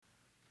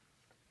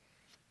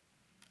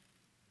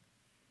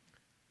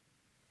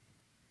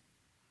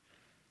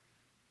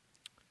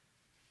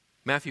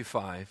Matthew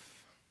 5.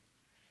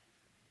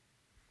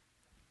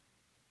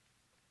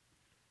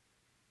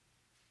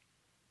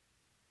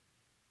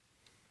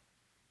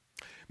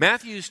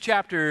 Matthew's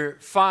chapter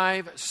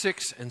 5,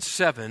 6, and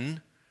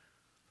 7,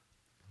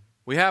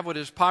 we have what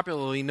is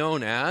popularly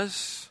known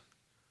as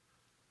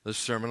the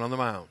Sermon on the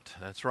Mount.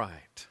 That's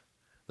right,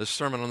 the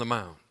Sermon on the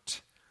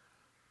Mount.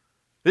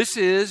 This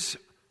is,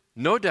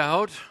 no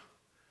doubt,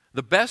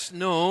 the best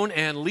known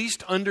and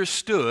least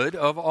understood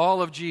of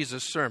all of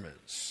Jesus'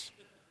 sermons.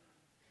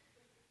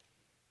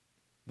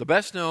 The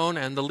best known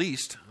and the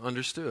least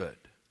understood.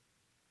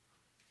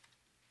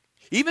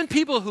 Even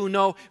people who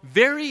know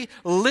very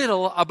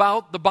little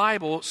about the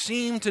Bible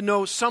seem to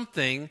know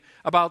something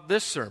about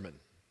this sermon.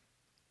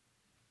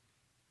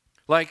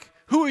 Like,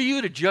 who are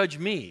you to judge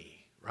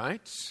me,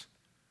 right?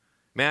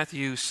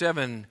 Matthew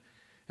 7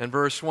 and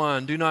verse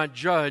 1, do not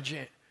judge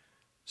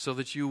so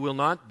that you will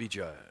not be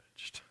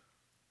judged.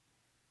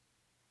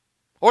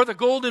 Or the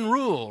golden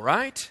rule,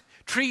 right?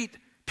 Treat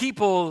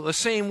people the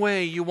same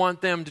way you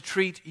want them to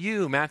treat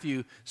you,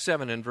 Matthew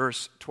 7 and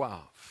verse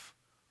 12.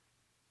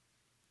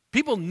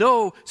 People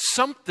know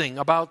something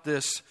about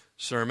this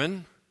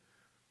sermon.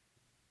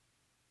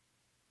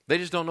 They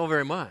just don't know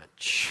very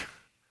much.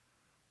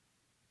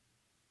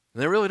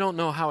 And they really don't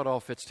know how it all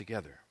fits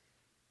together.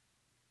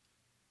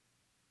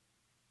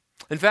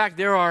 In fact,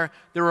 there are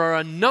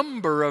a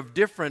number of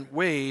different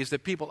ways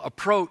that people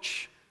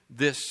approach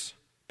this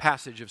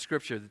passage of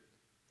Scripture,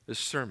 this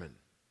sermon.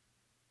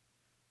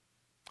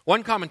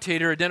 One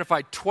commentator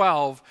identified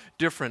 12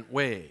 different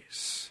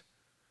ways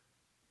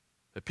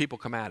that people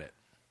come at it.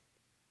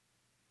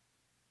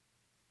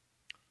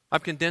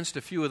 I've condensed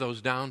a few of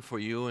those down for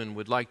you and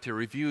would like to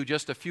review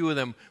just a few of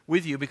them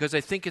with you because I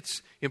think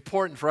it's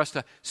important for us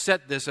to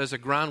set this as a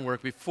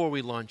groundwork before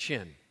we launch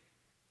in.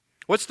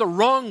 What's the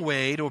wrong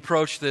way to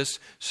approach this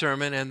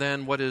sermon, and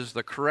then what is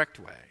the correct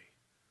way?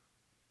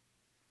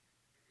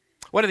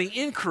 One of the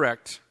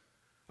incorrect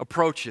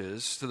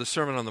approaches to the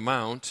Sermon on the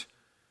Mount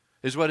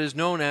is what is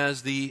known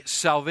as the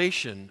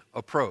salvation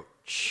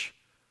approach.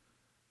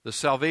 The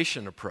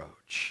salvation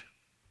approach.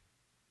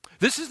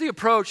 This is the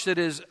approach that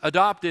is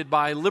adopted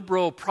by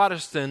liberal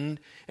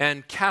Protestant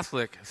and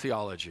Catholic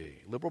theology.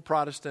 Liberal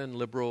Protestant,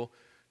 liberal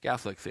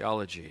Catholic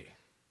theology.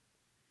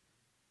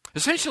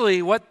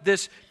 Essentially, what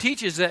this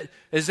teaches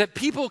is that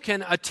people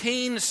can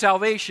attain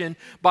salvation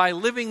by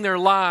living their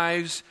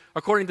lives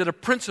according to the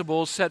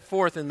principles set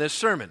forth in this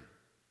sermon.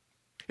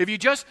 If you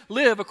just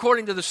live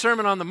according to the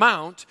Sermon on the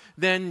Mount,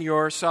 then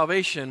your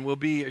salvation will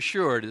be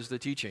assured, is the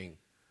teaching.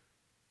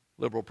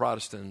 Liberal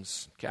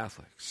Protestants,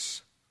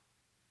 Catholics.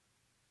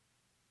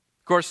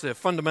 Of course, the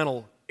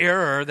fundamental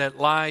error that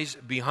lies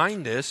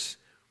behind this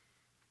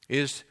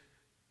is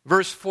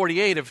verse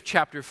 48 of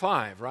chapter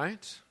 5,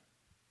 right?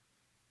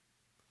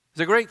 It's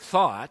a great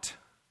thought.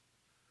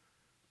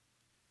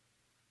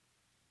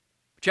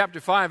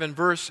 Chapter 5 and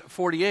verse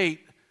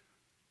 48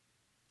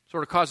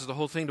 sort of causes the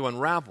whole thing to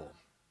unravel.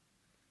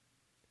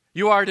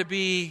 You are to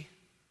be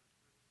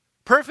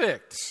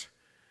perfect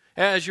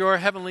as your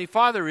heavenly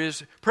Father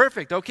is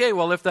perfect. Okay,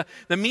 well, if the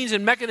means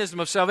and mechanism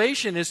of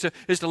salvation is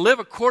to live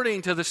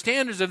according to the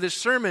standards of this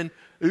sermon,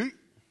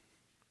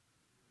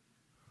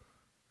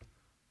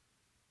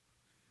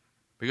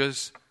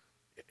 because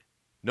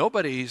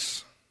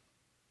nobody's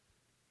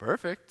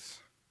perfect,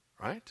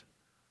 right?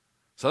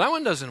 So that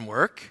one doesn't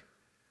work.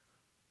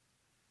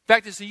 In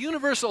fact, it's the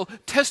universal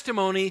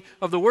testimony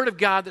of the Word of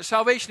God that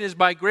salvation is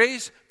by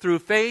grace through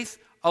faith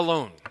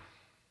alone.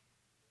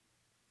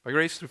 By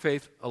grace through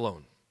faith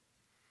alone.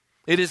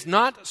 It is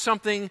not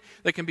something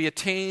that can be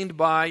attained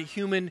by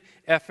human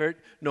effort,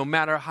 no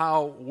matter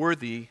how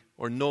worthy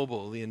or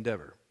noble the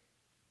endeavor.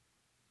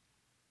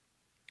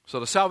 So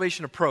the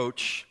salvation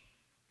approach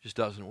just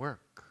doesn't work.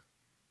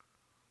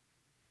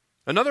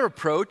 Another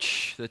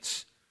approach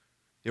that's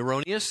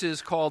erroneous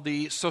is called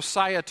the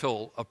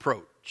societal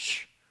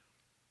approach.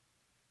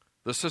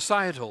 The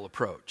societal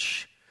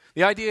approach.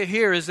 The idea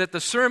here is that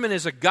the sermon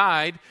is a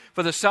guide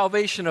for the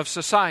salvation of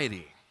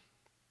society.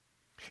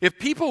 If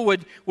people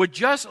would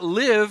just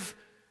live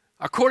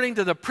according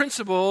to the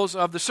principles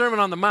of the Sermon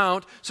on the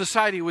Mount,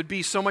 society would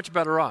be so much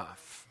better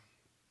off.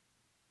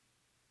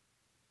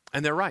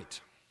 And they're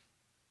right.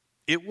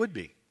 It would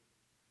be.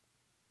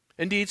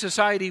 Indeed,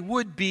 society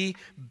would be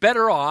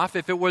better off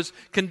if it was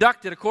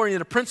conducted according to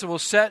the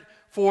principles set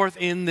forth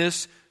in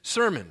this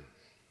sermon.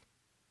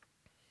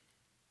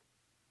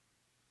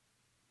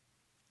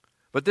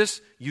 But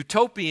this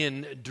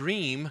utopian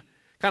dream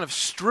kind of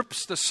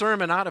strips the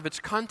sermon out of its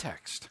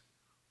context.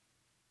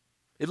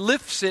 It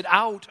lifts it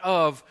out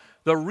of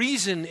the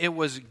reason it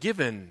was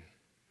given.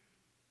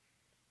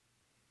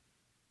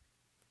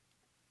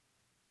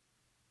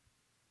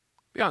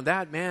 Beyond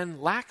that, man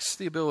lacks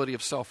the ability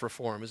of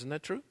self-reform. Isn't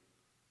that true?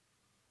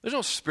 There's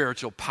no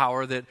spiritual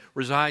power that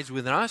resides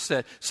within us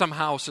that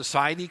somehow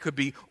society could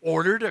be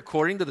ordered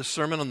according to the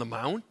Sermon on the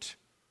Mount.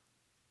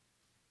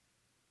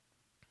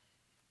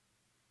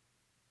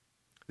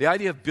 The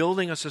idea of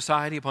building a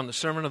society upon the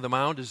Sermon on the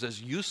Mount is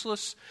as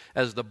useless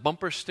as the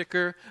bumper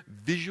sticker,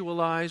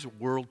 visualize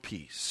world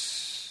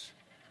peace.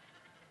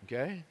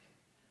 okay?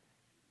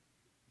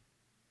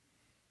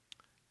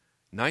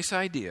 Nice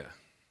idea.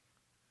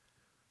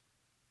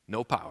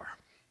 No power.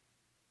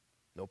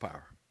 No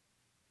power.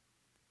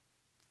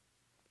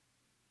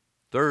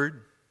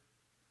 Third,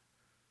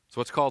 it's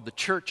what's called the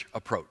church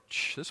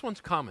approach. This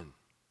one's common.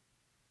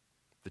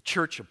 The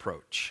church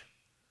approach.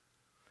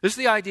 This is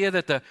the idea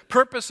that the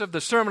purpose of the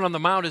Sermon on the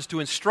Mount is to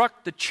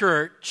instruct the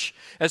church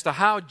as to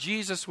how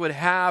Jesus would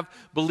have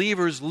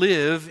believers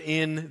live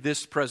in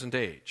this present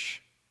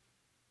age.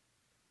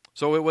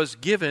 So it was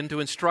given to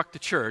instruct the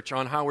church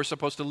on how we're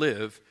supposed to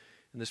live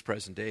in this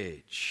present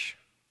age.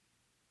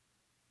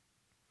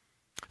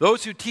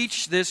 Those who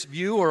teach this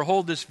view or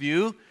hold this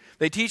view,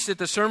 they teach that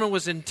the sermon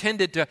was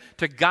intended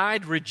to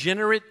guide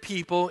regenerate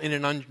people in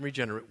an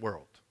unregenerate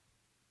world.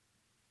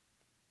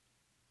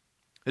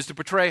 It's to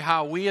portray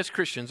how we as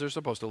Christians are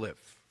supposed to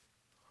live.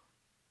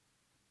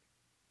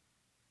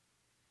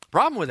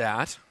 Problem with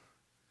that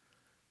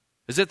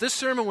is that this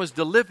sermon was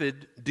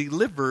delivered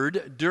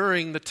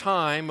during the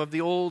time of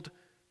the Old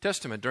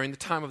Testament, during the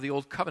time of the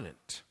Old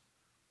Covenant.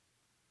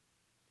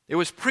 It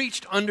was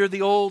preached under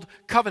the Old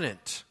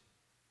Covenant.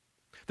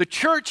 The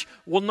church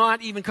will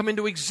not even come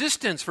into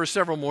existence for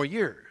several more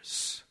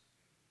years.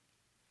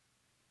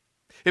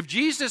 If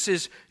Jesus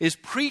is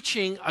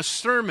preaching a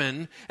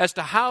sermon as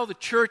to how the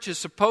church is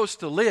supposed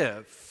to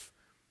live,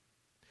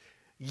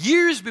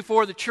 years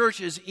before the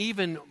church is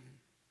even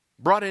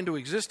brought into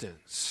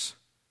existence,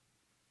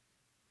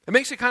 it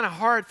makes it kind of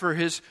hard for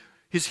his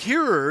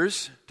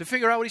hearers to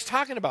figure out what he's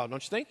talking about,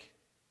 don't you think?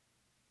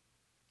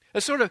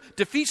 It sort of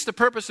defeats the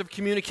purpose of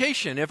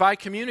communication if I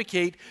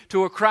communicate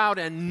to a crowd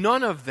and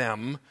none of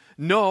them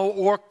know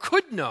or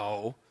could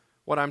know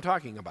what I'm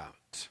talking about.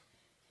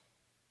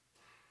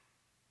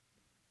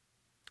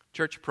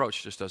 Church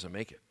approach just doesn't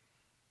make it.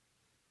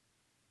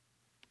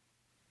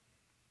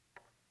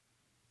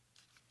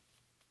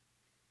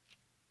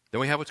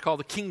 Then we have what's called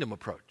the kingdom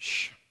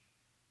approach.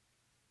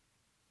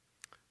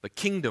 The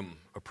kingdom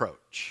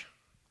approach.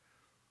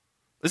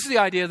 This is the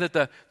idea that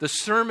the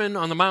Sermon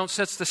on the Mount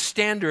sets the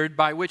standard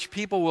by which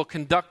people will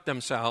conduct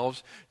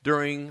themselves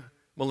during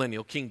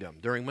millennial kingdom,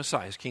 during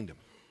Messiah's kingdom.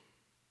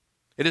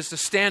 It is the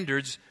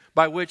standards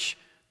by which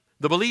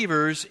the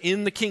believers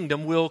in the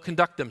kingdom will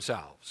conduct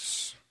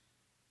themselves.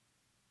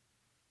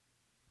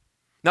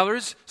 Now, there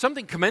is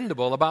something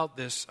commendable about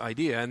this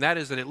idea, and that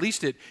is that at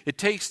least it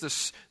takes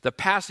the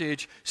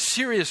passage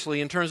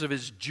seriously in terms of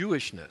its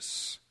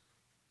Jewishness.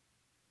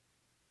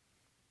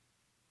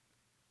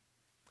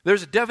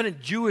 There's a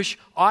definite Jewish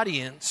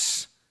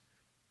audience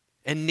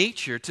and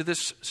nature to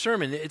this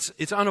sermon.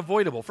 It's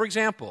unavoidable. For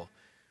example,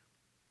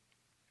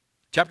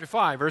 chapter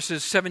 5,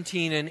 verses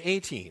 17 and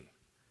 18.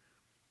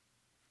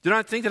 Do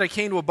not think that I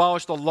came to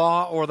abolish the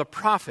law or the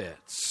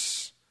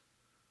prophets.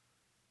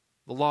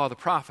 The law of the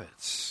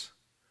prophets.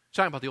 It's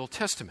talking about the Old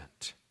Testament.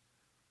 It's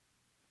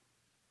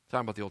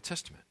talking about the Old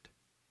Testament.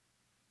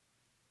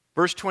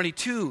 Verse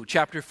 22,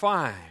 chapter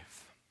 5.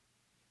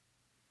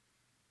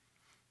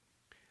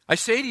 I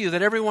say to you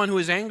that everyone who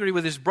is angry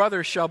with his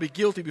brother shall be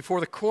guilty before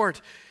the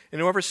court. And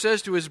whoever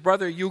says to his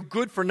brother, you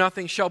good for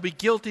nothing, shall be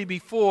guilty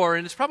before.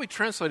 And it's probably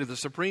translated the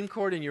Supreme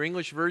Court in your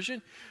English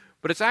version,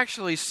 but it's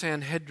actually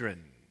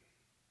Sanhedrin.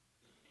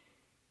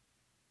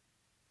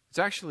 It's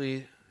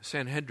actually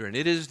Sanhedrin.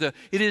 It is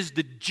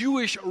the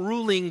Jewish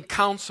ruling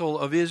council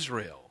of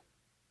Israel.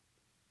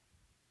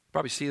 You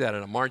probably see that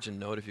in a margin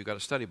note if you've got a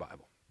study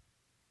Bible.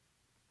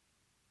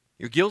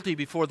 You're guilty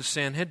before the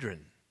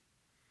Sanhedrin.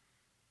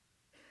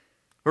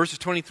 Verses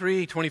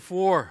 23,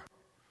 24.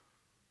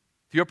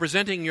 If you're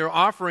presenting your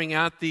offering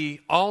at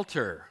the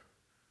altar,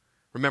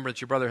 remember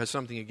that your brother has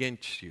something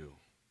against you.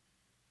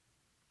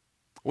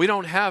 We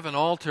don't have an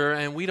altar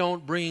and we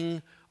don't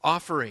bring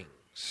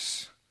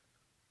offerings.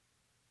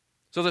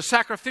 So the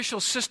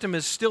sacrificial system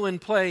is still in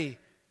play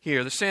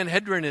here. The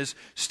Sanhedrin is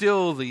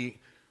still the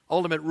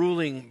ultimate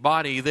ruling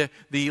body.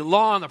 The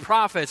law and the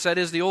prophets, that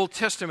is the Old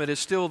Testament, is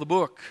still the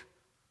book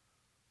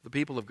of the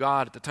people of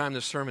God at the time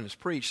this sermon is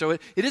preached. So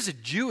it is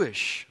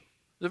there's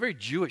a very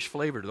Jewish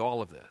flavor to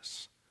all of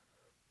this.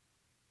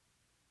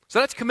 So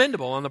that's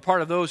commendable on the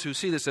part of those who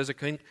see this as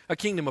a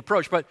kingdom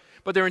approach. But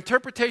their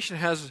interpretation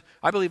has,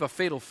 I believe, a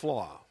fatal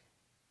flaw.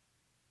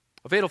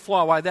 A fatal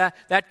flaw. Why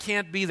that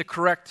can't be the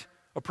correct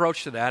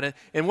approach to that.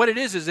 And what it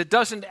is it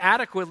doesn't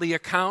adequately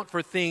account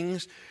for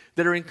things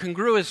that are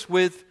incongruous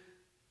with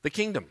the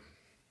kingdom.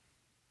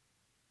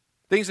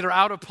 Things that are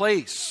out of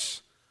place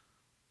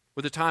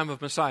with the time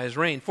of Messiah's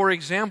reign. For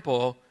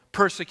example,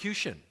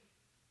 persecution.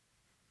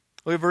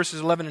 Look at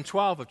verses 11 and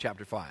 12 of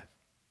chapter 5.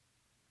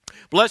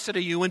 Blessed are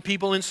you when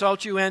people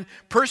insult you and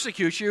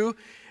persecute you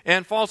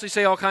and falsely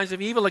say all kinds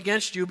of evil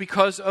against you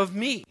because of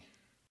me.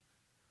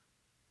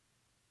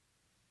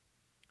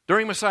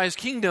 During Messiah's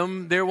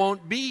kingdom, there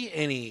won't be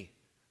any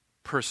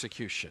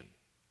persecution.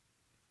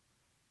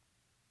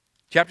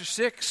 Chapter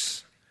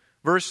 6,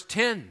 verse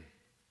 10.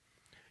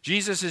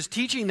 Jesus is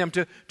teaching them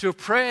to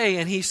pray,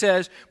 and he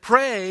says,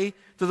 pray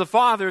to the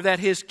Father that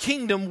his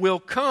kingdom will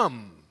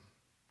come.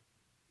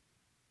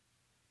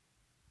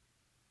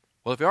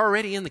 Well, if you're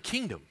already in the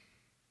kingdom,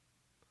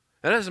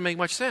 That doesn't make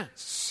much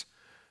sense,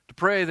 to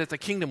pray that the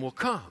kingdom will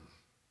come.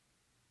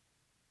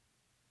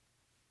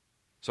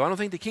 So I don't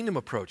think the kingdom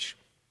approach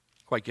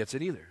quite gets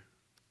it either.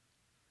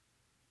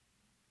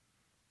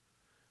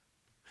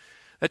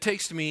 That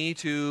takes me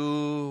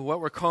to what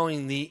we're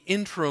calling the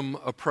interim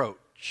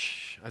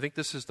approach. I think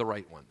this is the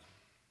right one.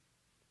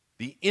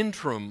 The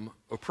interim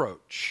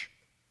approach.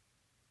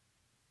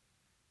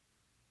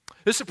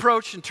 This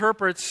approach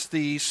interprets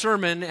the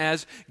sermon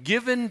as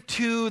given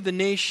to the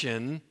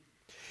nation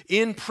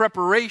in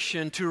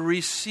preparation to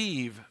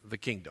receive the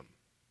kingdom.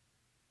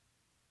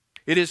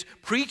 It is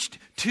preached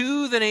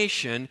to the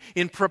nation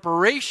in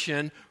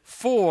preparation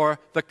for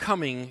the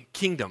coming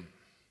kingdom.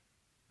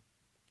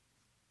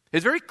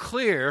 It's very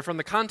clear from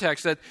the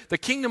context that the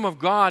kingdom of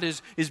God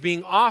is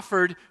being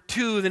offered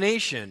to the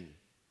nation.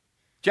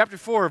 Chapter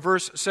 4,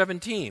 verse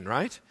 17,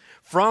 right?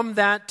 From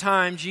that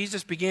time,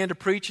 Jesus began to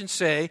preach and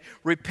say,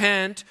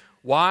 repent.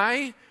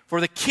 Why?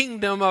 For the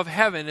kingdom of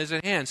heaven is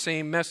at hand.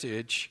 Same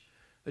message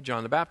that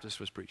John the Baptist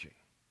was preaching.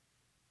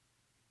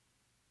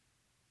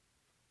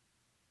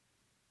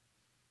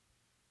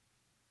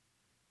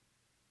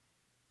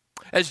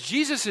 As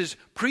Jesus is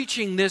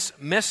preaching this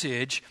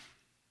message,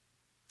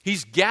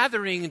 he's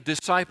gathering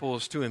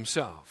disciples to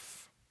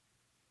himself.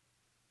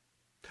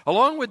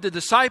 Along with the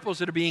disciples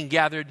that are being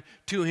gathered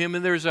to him,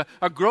 and there's a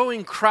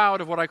growing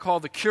crowd of what I call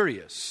the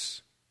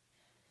curious.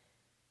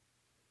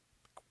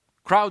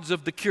 Crowds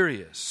of the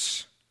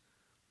curious.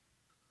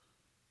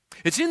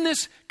 It's in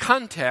this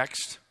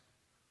context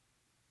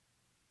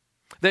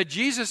that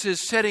Jesus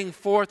is setting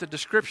forth a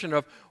description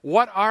of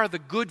what are the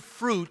good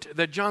fruit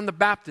that John the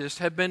Baptist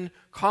had been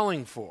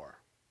calling for.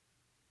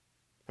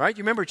 Right?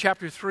 You remember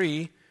chapter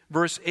 3,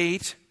 verse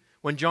 8,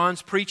 when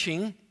John's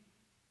preaching,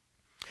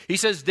 he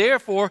says,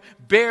 therefore,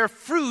 bear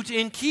fruit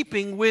in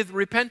keeping with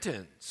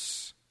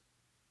repentance.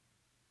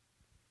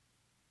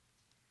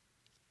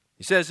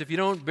 He says, if you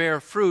don't bear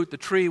fruit, the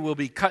tree will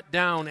be cut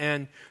down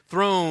and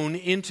thrown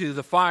into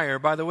the fire.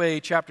 By the way,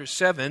 chapter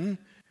 7,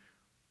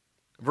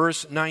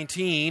 verse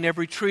 19,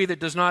 every tree that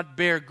does not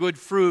bear good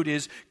fruit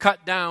is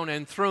cut down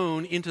and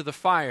thrown into the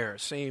fire.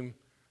 Same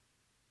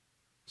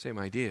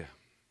idea.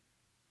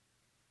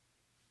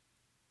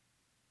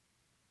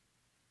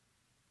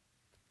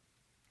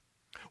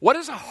 What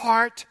does a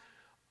heart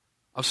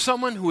of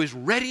someone who is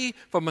ready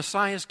for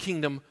Messiah's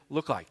kingdom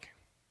look like?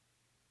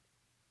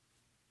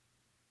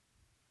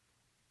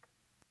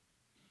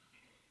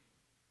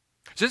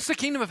 Since the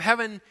kingdom of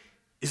heaven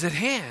is at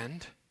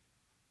hand,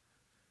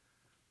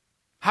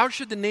 how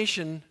should the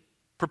nation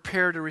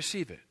prepare to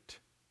receive it?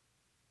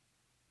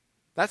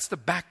 That's the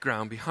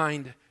background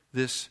behind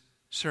this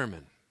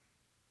sermon.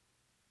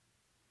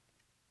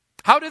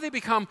 How do they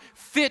become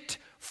fit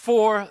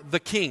for the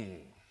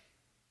king?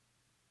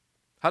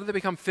 How do they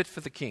become fit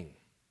for the king?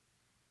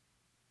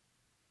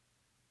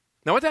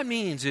 Now what that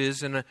means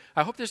is, and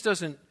I hope this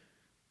doesn't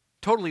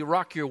totally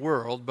rock your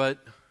world, but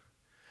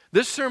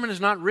this sermon is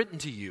not written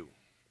to you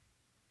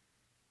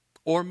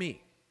or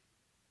me.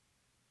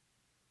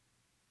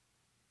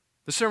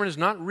 The sermon is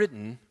not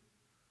written,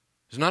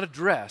 is not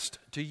addressed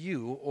to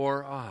you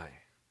or I.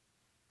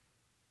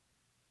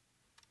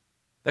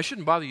 That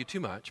shouldn't bother you too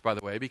much, by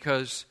the way,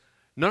 because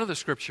none of the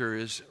Scripture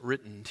is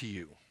written to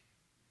you.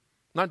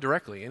 Not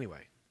directly,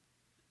 anyway.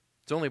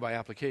 It's only by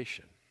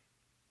application.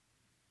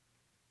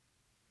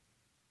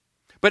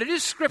 But it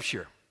is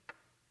Scripture.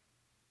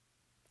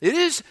 It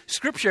is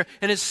Scripture,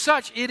 and as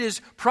such, it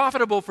is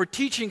profitable for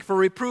teaching, for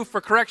reproof,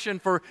 for correction,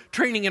 for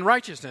training in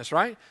righteousness,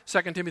 right?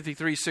 2 Timothy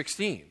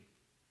 3:16.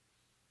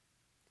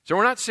 So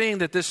we're not saying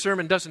that this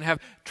sermon doesn't have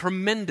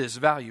tremendous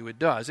value. It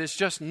does. It's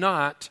just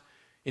not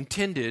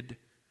intended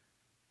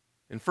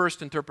in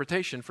first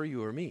interpretation for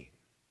you or me.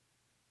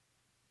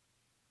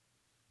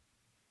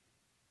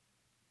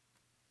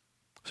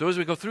 So as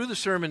we go through the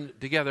sermon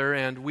together,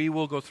 and we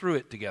will go through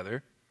it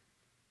together,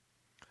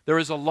 there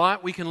is a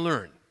lot we can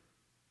learn.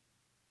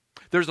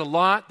 There's a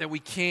lot that we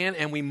can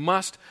and we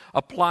must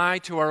apply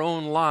to our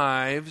own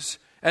lives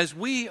as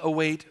we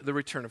await the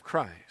return of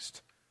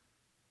Christ.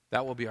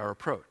 That will be our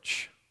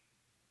approach.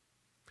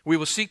 We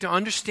will seek to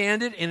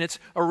understand it in its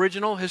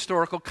original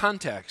historical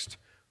context.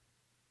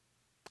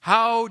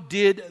 How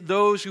did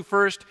those who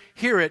first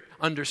hear it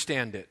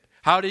understand it?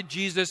 How did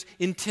Jesus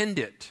intend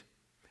it?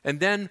 And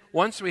then,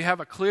 once we have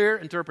a clear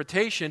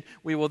interpretation,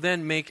 we will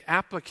then make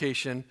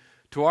application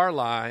to our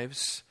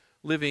lives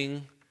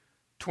living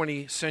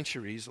 20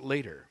 centuries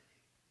later.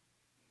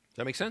 Does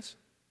that make sense?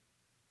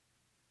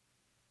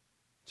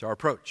 It's our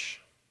approach.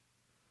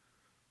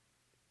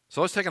 So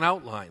let's take an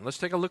outline. Let's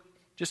take a look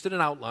just at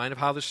an outline of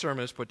how this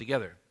sermon is put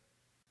together.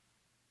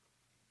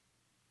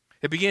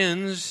 It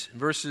begins in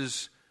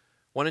verses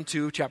 1 and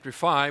 2, chapter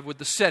 5, with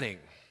the setting.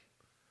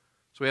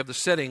 So we have the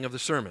setting of the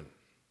sermon.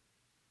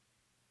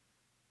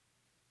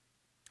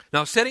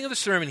 Now, setting of the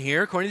sermon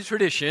here, according to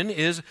tradition,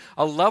 is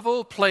a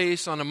level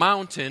place on a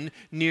mountain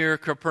near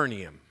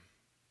Capernaum.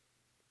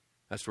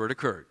 That's where it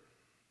occurred.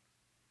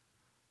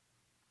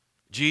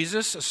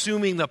 Jesus,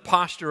 assuming the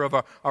posture of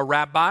a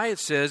rabbi, it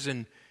says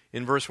in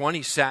verse 1,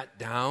 he sat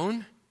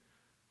down.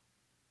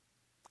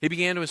 he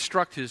began to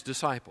instruct his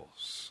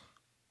disciples.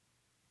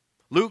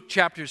 Luke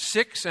chapter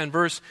 6 and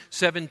verse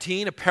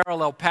 17, a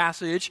parallel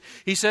passage,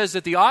 he says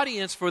that the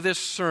audience for this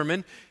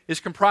sermon is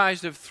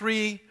comprised of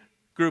three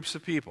groups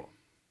of people.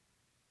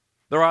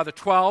 There are the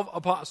 12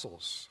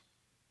 apostles.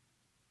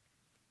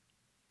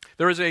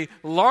 There is a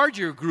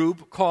larger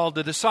group called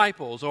the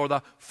disciples or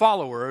the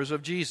followers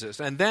of Jesus.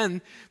 And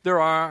then there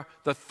are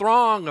the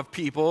throng of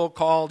people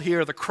called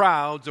here the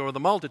crowds or the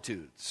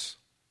multitudes.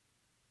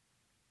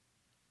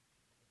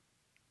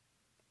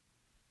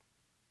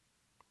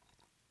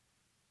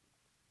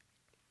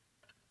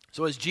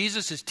 So as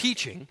Jesus is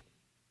teaching,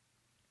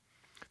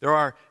 there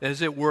are,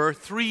 as it were,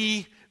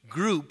 three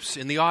groups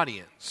in the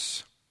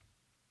audience.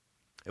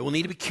 And we'll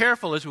need to be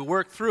careful as we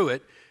work through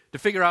it to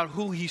figure out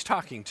who he's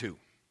talking to.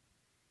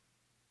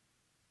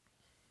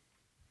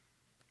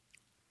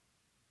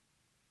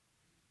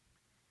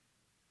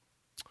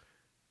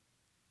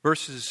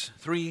 Verses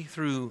 3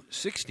 through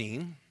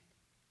 16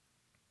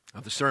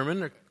 of the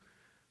sermon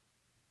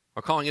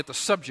are calling it the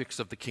subjects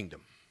of the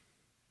kingdom.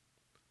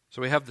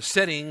 So we have the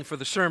setting for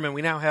the sermon.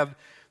 We now have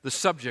the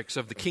subjects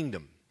of the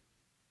kingdom.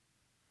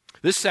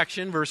 This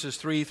section, verses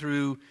 3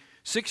 through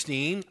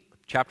 16,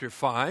 chapter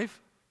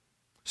 5,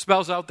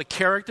 spells out the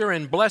character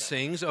and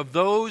blessings of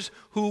those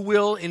who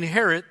will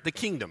inherit the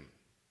kingdom.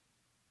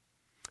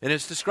 And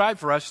it's described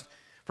for us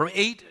from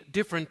 8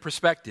 different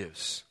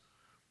perspectives.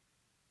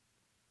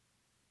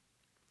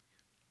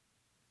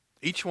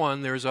 Each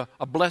one, there's a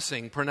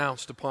blessing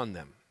pronounced upon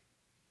them.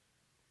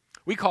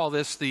 We call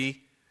this the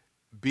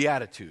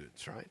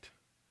Beatitudes, right?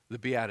 The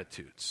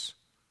Beatitudes.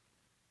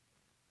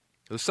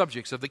 The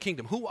subjects of the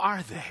kingdom. Who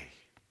are they?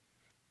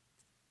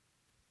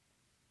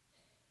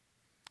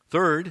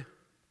 Third,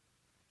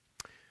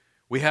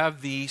 we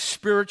have the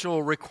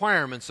spiritual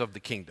requirements of the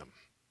kingdom.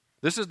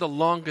 This is the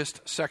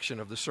longest section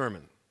of the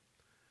sermon.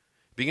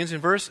 It begins in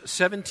verse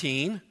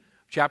 17,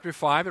 chapter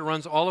 5. It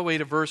runs all the way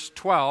to verse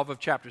 12 of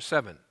chapter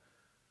 7.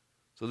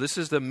 So this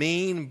is the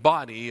main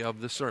body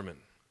of the sermon.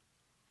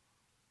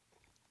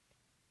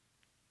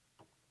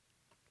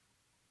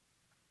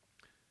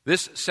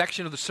 This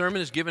section of the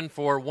sermon is given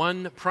for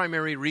one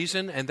primary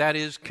reason, and that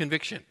is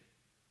conviction.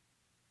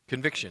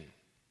 Conviction.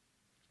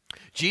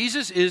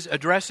 Jesus is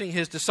addressing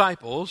his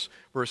disciples,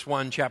 verse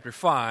 1, chapter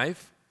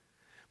 5,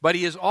 but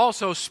he is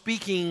also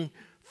speaking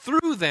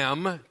through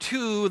them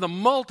to the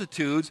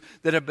multitudes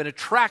that have been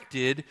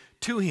attracted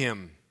to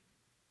him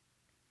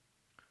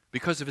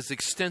because of his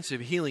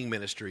extensive healing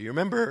ministry. You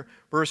remember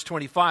verse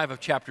 25 of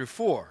chapter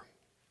 4.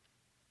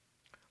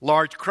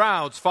 Large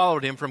crowds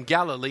followed him from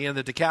Galilee and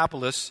the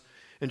Decapolis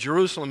and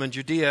Jerusalem and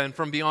Judea and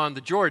from beyond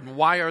the Jordan.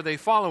 Why are they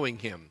following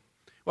him?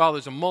 Well,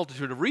 there's a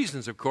multitude of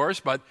reasons, of course,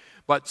 but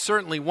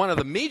certainly one of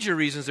the major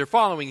reasons they're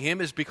following him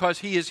is because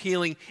he is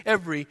healing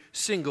every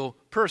single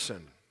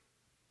person.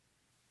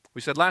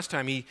 We said last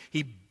time he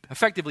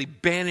effectively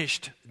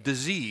banished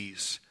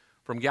disease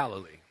from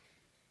Galilee.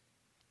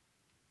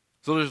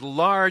 So there's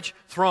large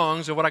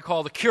throngs of what I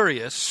call the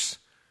curious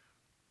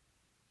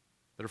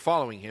that are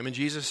following him, and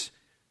Jesus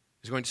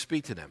is going to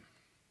speak to them.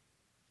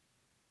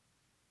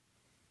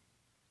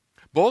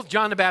 Both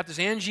John the Baptist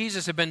and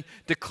Jesus have been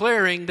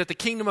declaring that the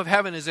kingdom of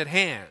heaven is at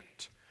hand.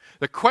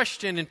 The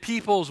question in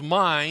people's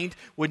mind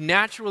would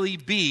naturally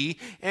be,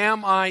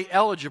 am I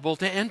eligible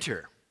to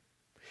enter?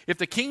 If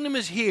the kingdom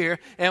is here,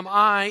 am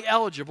I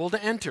eligible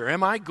to enter?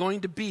 Am I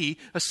going to be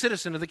a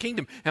citizen of the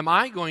kingdom? Am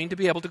I going to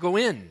be able to go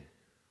in?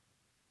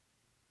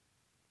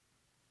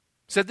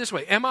 Said this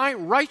way, am I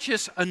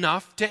righteous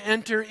enough to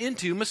enter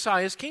into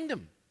Messiah's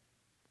kingdom?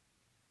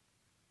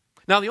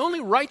 Now, the only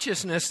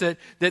righteousness that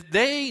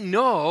they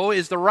know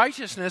is the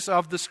righteousness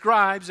of the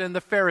scribes and the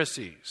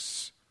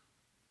Pharisees.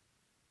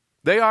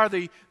 They are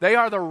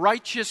the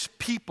righteous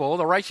people,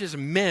 the righteous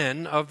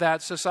men of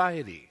that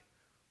society.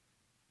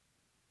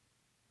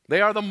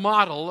 They are the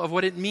model of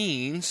what it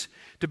means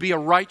to be a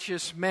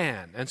righteous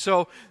man. And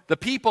so the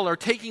people are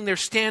taking their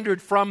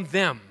standard from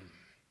them.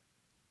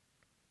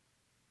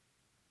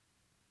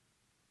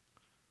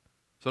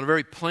 So in a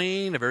very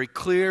plain, a very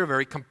clear, a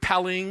very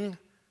compelling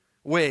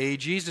way,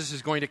 Jesus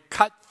is going to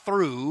cut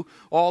through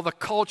all the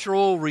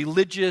cultural,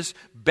 religious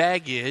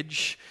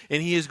baggage,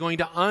 and he is going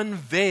to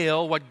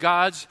unveil what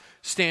God's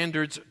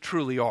standards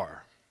truly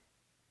are.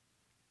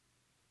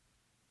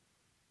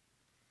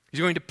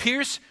 He's going to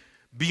pierce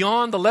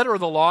beyond the letter of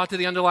the law to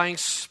the underlying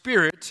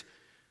spirit,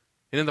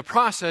 and in the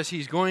process,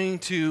 he's going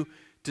to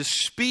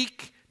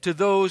speak to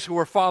those who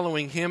are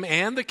following him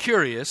and the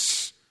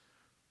curious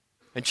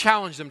and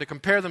challenge them to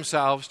compare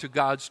themselves to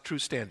God's true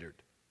standard.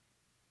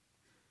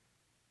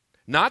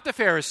 Not the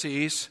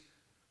Pharisees,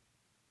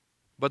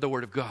 but the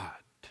Word of God.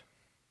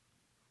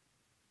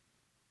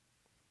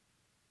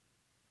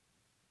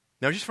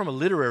 Now, just from a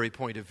literary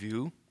point of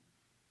view,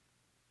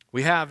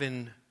 we have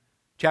in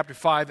chapter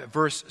 5,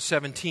 verse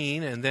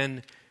 17, and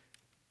then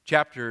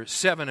chapter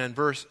 7 and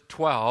verse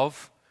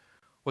 12,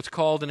 what's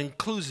called an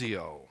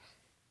inclusio.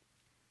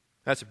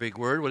 That's a big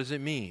word. What does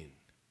it mean?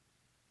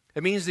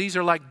 It means these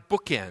are like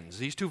bookends.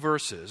 These two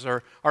verses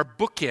are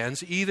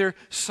bookends either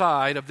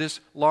side of this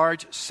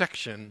large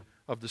section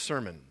of the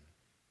sermon.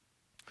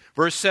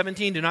 Verse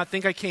 17, do not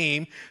think I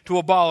came to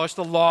abolish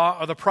the law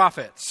or the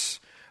prophets.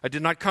 I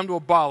did not come to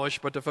abolish,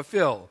 but to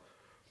fulfill.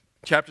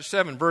 Chapter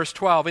 7, verse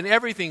 12, in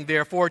everything,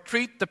 therefore,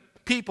 treat the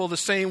people the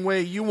same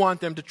way you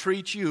want them to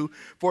treat you,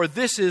 for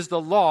this is the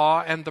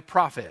law and the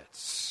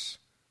prophets.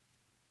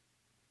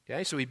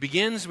 Okay, so he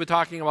begins with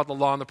talking about the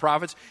law and the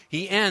prophets.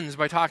 He ends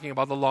by talking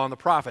about the law and the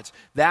prophets.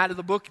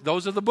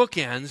 Those are the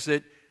bookends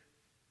that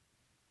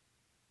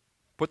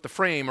put the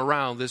frame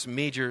around this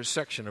major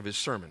section of his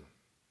sermon.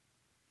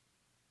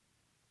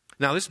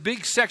 Now, this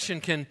big section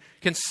can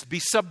be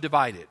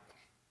subdivided.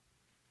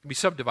 It can be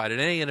subdivided,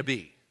 an A and a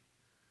B.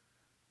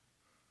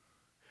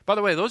 By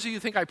the way, those of you who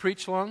think I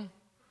preach long,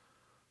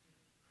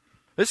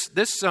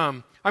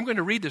 I'm going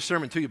to read this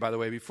sermon to you, by the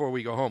way, before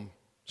we go home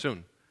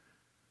soon.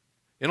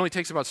 It only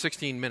takes about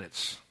 16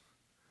 minutes.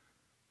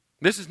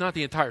 This is not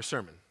the entire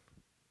sermon.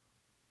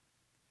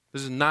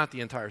 This is not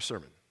the entire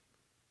sermon.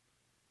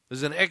 This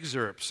is an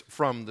excerpt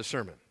from the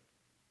sermon.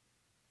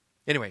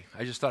 Anyway,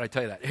 I just thought I'd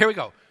tell you that. Here we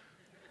go.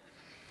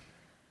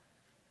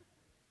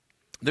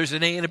 There's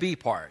an A and a B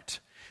part.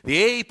 The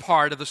A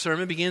part of the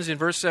sermon begins in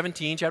verse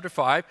 17, chapter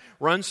 5,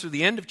 runs through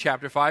the end of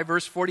chapter 5,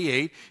 verse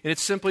 48, and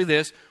it's simply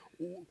this: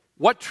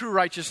 what true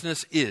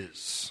righteousness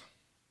is.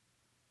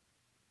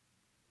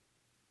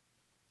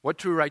 What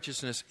true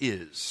righteousness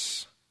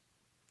is.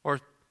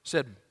 Or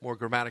said more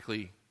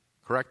grammatically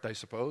correct, I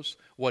suppose,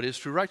 what is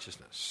true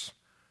righteousness?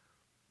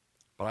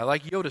 But I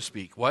like Yoda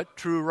speak. What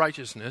true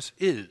righteousness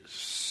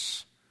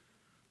is.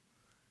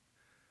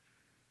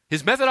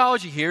 His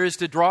methodology here is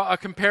to draw a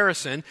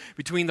comparison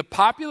between the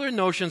popular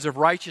notions of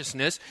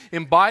righteousness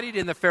embodied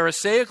in the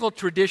Pharisaical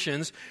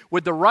traditions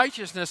with the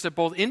righteousness that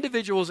both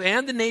individuals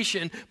and the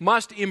nation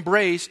must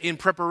embrace in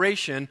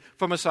preparation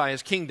for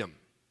Messiah's kingdom.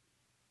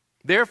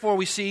 Therefore,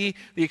 we see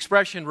the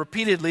expression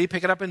repeatedly.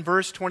 Pick it up in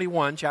verse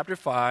 21, chapter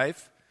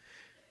 5.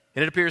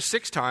 And it appears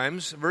 6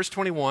 times. Verse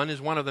 21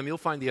 is one of them. You'll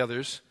find the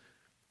others.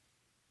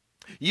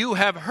 You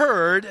have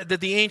heard that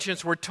the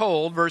ancients were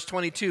told, verse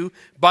 22,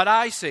 but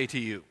I say to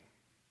you.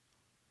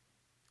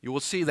 You will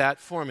see that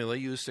formula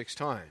used 6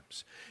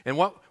 times. And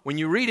when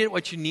you read it,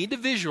 what you need to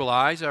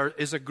visualize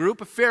is a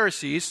group of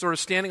Pharisees sort of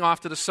standing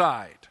off to the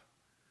side.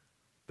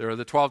 There are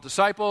the 12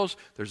 disciples.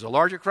 There's a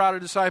larger crowd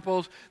of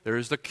disciples.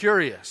 There's the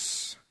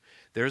curious.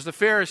 There's the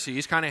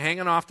Pharisees kind of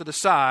hanging off to the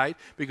side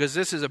because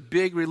this is a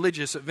big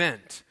religious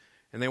event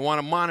and they want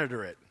to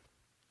monitor it.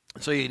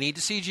 So you need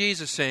to see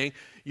Jesus saying,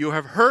 you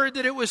have heard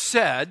that it was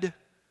said,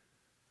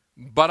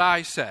 but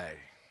I say.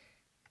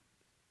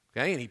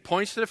 Okay, and he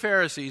points to the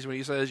Pharisees when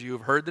he says, you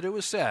have heard that it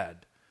was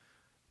said,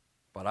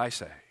 but I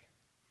say.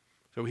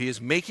 So he is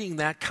making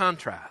that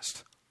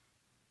contrast,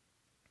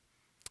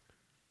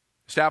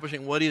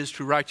 establishing what is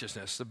true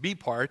righteousness. The B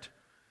part,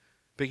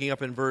 picking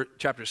up in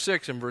chapter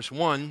 6 and verse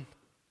 1,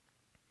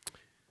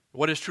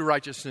 what is true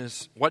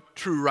righteousness? What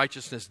true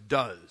righteousness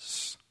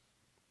does.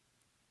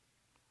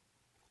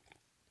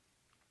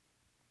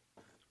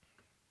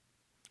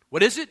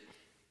 What is it?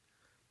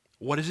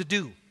 What does it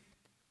do?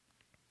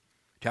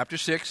 Chapter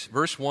 6,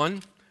 verse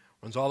 1,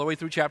 runs all the way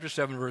through chapter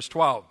 7, verse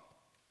 12.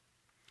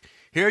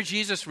 Here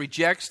Jesus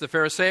rejects the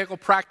Pharisaical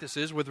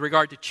practices with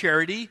regard to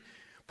charity,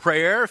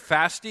 prayer,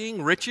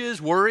 fasting,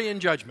 riches, worry, and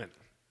judgment.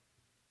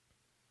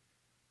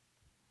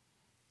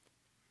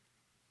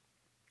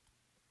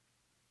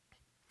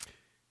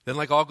 Then,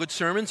 like all good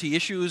sermons, he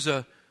issues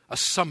a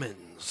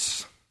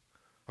summons,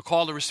 a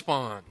call to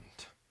respond.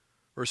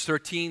 Verse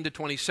 13 to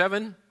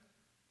 27,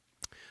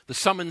 the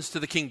summons to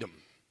the kingdom.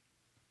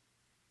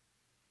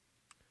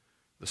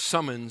 The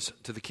summons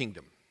to the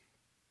kingdom.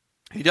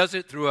 He does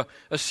it through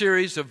a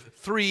series of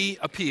 3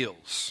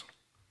 appeals.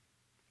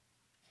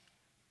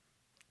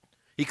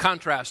 He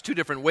contrasts 2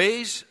 different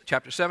ways,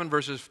 chapter 7,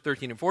 verses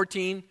 13 and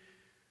 14,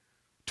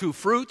 2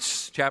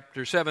 fruits,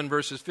 chapter 7,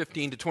 verses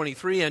 15 to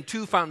 23, and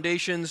 2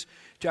 foundations,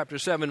 chapter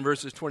 7,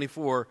 verses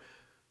 24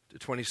 to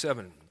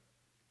 27.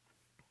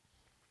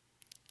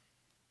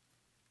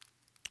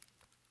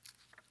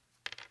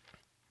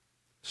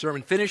 The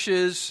sermon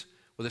finishes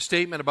with a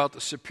statement about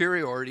the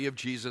superiority of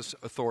Jesus'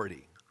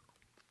 authority.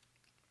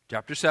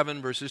 Chapter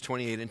 7, verses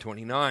 28 and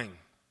 29.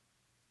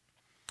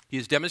 He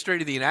has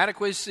demonstrated the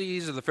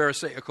inadequacies of the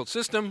Pharisaical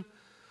system.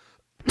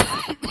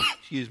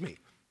 Excuse me.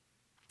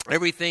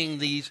 Everything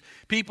these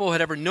people had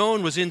ever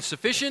known was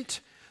insufficient.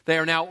 They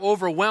are now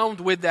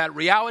overwhelmed with that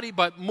reality,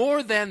 but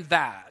more than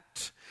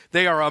that,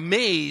 they are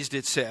amazed,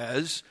 it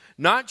says,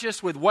 not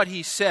just with what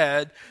he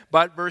said,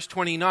 but verse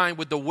 29,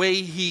 with the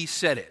way he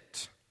said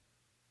it.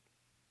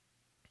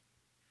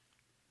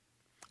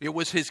 It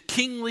was his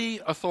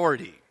kingly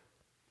authority.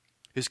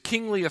 His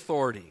kingly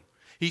authority.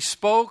 He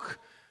spoke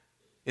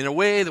in a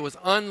way that was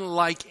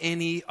unlike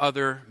any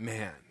other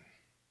man.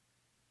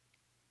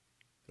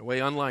 In a way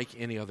unlike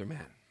any other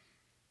man.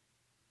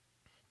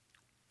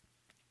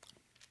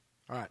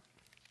 All right.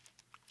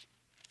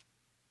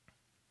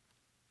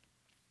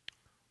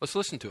 Let's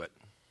listen to it.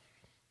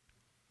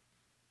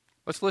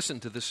 Let's listen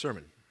to this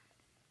sermon.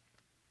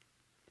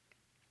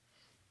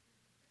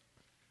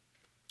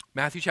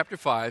 Matthew chapter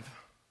 5.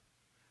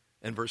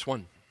 and verse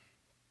 1.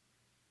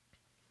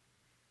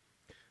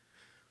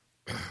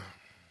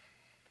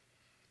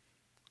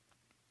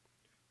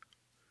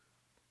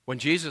 When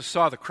Jesus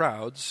saw the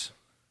crowds,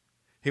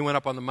 he went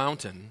up on the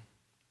mountain,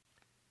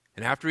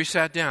 and after he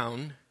sat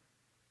down,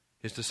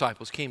 his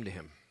disciples came to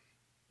him.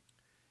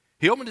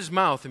 He opened his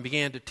mouth and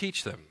began to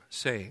teach them,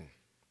 saying,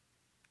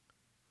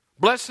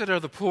 "Blessed are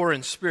the poor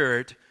in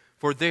spirit,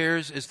 for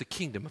theirs is the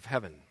kingdom of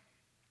heaven.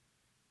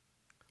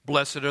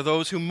 Blessed are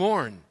those who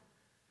mourn,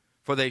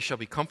 for they shall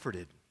be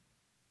comforted.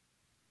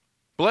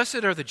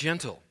 Blessed are the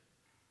gentle,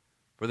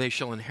 for they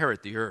shall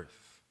inherit the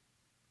earth.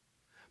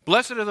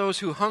 Blessed are those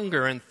who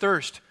hunger and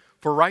thirst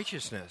for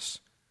righteousness,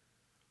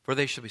 for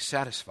they shall be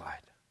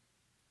satisfied.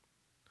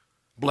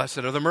 Blessed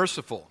are the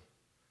merciful,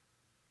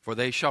 for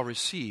they shall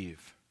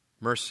receive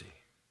mercy.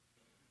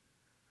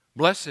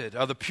 Blessed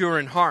are the pure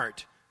in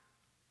heart,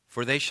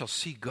 for they shall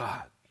see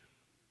God.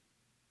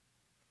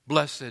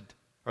 Blessed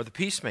are the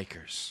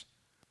peacemakers,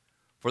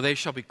 for they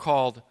shall be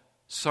called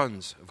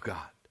sons of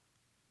God.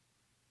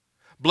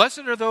 Blessed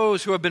are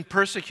those who have been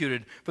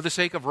persecuted for the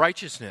sake of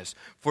righteousness,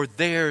 for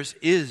theirs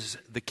is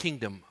the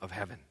kingdom of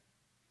heaven.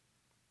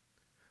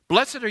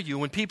 Blessed are you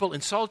when people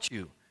insult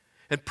you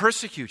and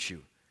persecute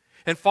you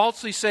and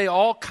falsely say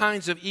all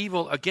kinds of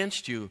evil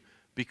against you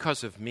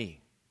because of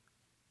me.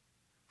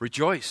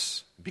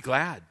 Rejoice, be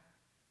glad,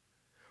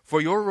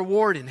 for your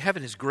reward in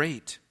heaven is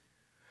great.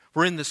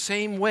 For in the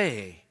same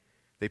way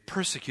they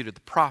persecuted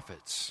the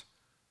prophets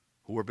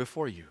who were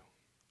before you.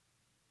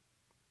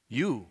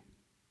 You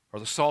are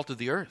the salt of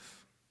the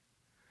earth.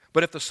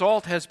 But if the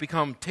salt has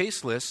become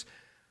tasteless,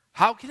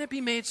 how can it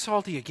be made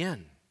salty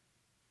again?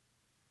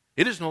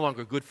 It is no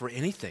longer good for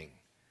anything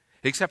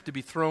except to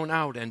be thrown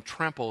out and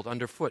trampled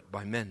underfoot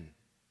by men.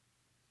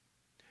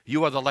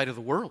 You are the light of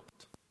the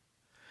world.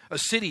 A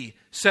city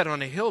set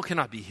on a hill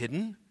cannot be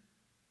hidden,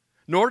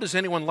 nor does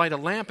anyone light a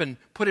lamp and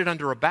put it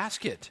under a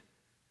basket,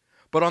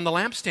 but on the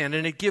lampstand,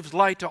 and it gives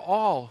light to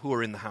all who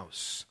are in the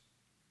house.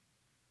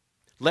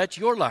 Let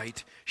your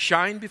light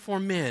shine before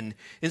men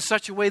in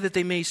such a way that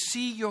they may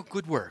see your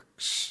good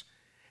works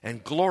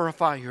and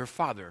glorify your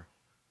Father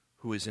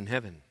who is in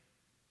heaven.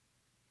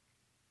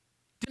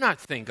 Do not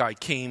think I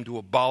came to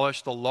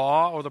abolish the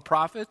law or the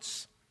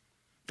prophets.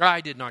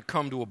 I did not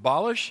come to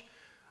abolish,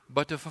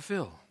 but to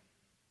fulfill.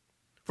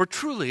 For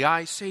truly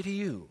I say to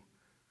you,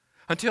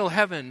 until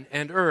heaven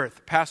and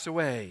earth pass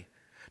away,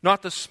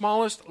 not the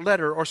smallest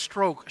letter or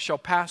stroke shall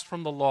pass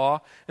from the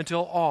law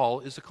until all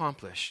is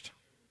accomplished.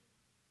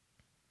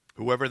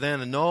 Whoever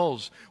then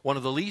annuls one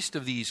of the least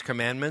of these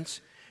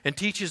commandments and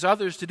teaches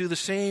others to do the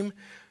same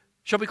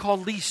shall be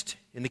called least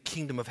in the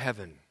kingdom of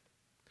heaven.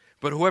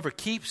 But whoever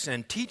keeps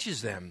and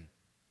teaches them,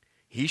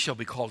 he shall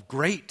be called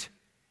great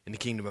in the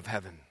kingdom of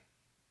heaven.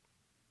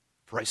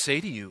 For I say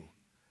to you,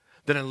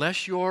 that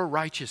unless your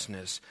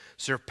righteousness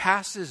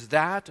surpasses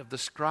that of the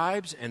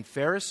scribes and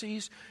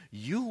Pharisees,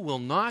 you will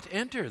not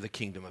enter the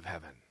kingdom of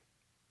heaven.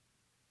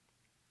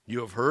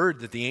 You have heard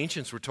that the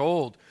ancients were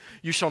told,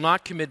 you shall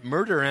not commit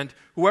murder, and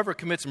whoever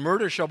commits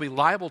murder shall be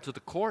liable to the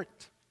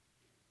court.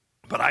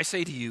 But I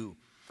say to you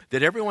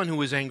that everyone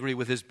who is angry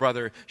with his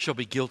brother shall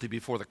be guilty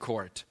before the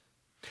court.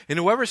 And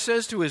whoever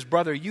says to his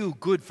brother, you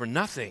good for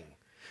nothing,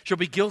 shall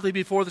be guilty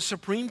before the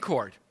Supreme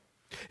Court.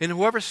 And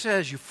whoever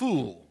says, you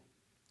fool,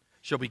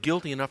 shall be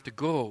guilty enough to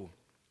go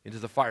into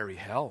the fiery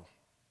hell.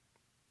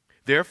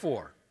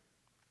 Therefore,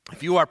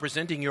 if you are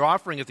presenting your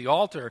offering at the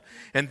altar,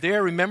 and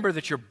there remember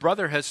that your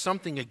brother has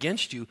something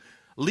against you,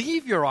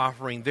 leave your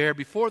offering there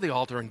before the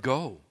altar and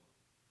go.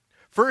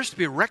 First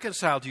be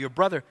reconciled to your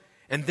brother,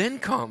 and then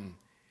come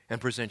and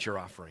present your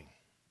offering.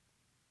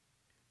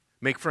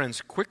 Make friends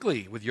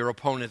quickly with your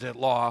opponent at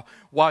law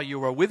while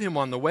you are with him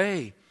on the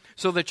way,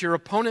 so that your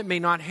opponent may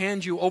not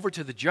hand you over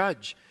to the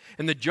judge,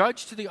 and the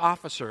judge to the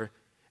officer,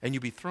 and you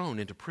be thrown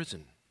into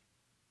prison.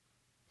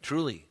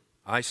 Truly,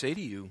 I say to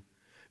you,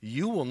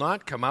 you will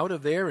not come out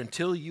of there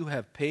until you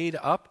have paid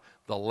up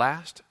the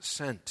last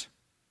cent.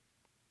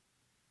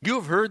 You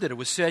have heard that it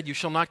was said, you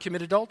shall not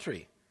commit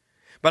adultery.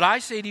 But I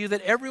say to you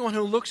that everyone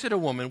who looks at a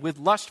woman with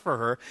lust for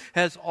her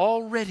has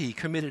already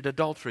committed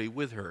adultery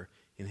with her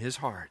in his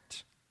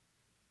heart.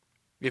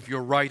 If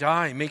your right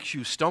eye makes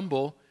you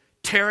stumble,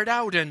 tear it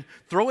out and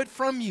throw it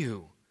from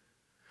you.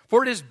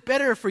 For it is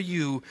better for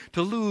you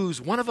to lose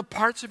one of the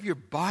parts of your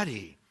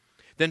body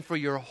than for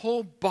your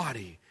whole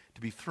body to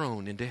be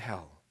thrown into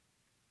hell.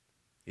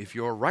 If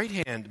your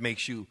right hand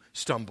makes you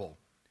stumble,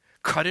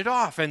 cut it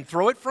off and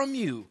throw it from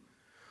you.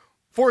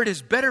 For it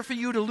is better for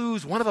you to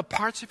lose one of the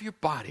parts of your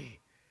body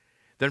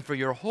than for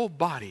your whole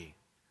body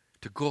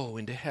to go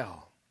into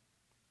hell.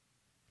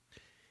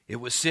 It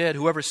was said,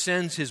 whoever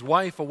sends his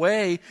wife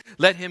away,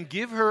 let him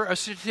give her a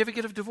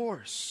certificate of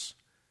divorce.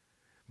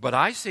 But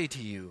I say to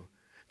you,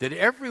 that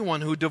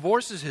everyone who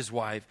divorces his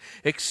wife,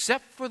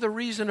 except for the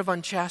reason of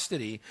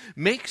unchastity,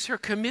 makes her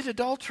commit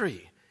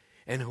adultery.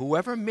 And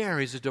whoever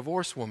marries a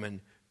divorced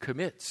woman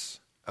commits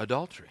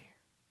adultery.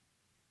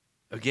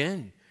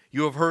 Again,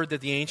 you have heard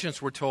that the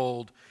ancients were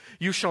told,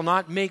 you shall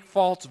not make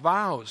false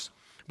vows,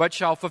 but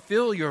shall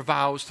fulfill your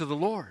vows to the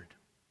Lord.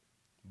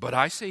 But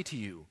I say to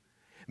you,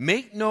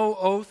 make no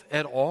oath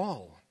at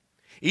all,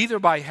 either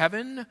by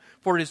heaven,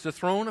 for it is the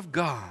throne of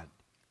God,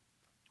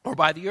 or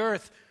by the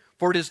earth,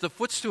 for it is the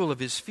footstool of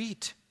his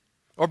feet,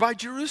 or by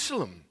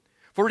Jerusalem,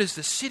 for it is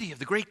the city of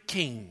the great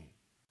King.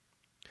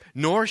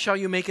 Nor shall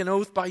you make an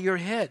oath by your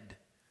head,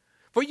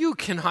 for you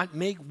cannot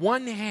make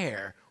one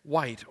hair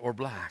white or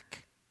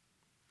black.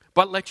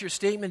 But let your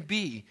statement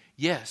be,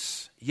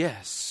 yes,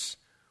 yes,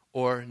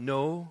 or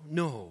no,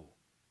 no.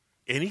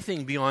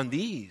 Anything beyond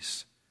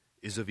these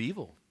is of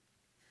evil.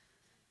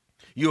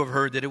 You have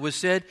heard that it was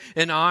said,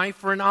 an eye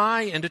for an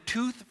eye and a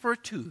tooth for a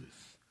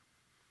tooth.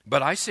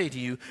 But I say to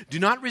you, do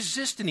not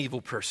resist an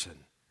evil person.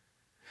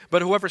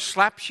 But whoever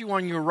slaps you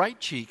on your right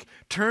cheek,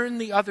 turn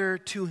the other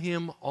to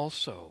him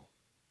also.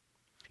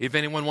 If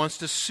anyone wants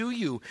to sue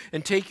you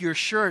and take your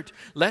shirt,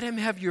 let him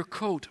have your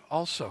coat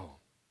also.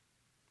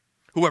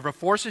 Whoever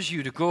forces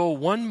you to go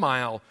 1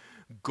 mile,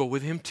 go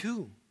with him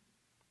 2.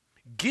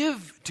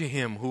 Give to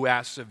him who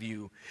asks of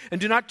you,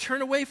 and do not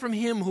turn away from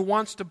him who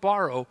wants to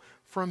borrow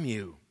from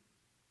you.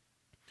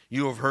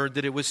 You have heard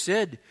that it was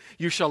said,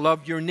 you shall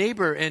love your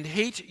neighbor and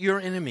hate your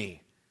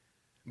enemy.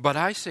 But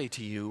I say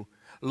to you,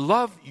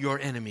 love your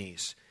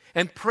enemies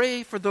and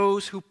pray for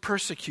those who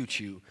persecute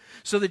you,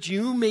 so that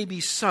you may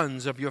be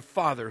sons of your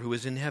Father who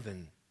is in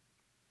heaven.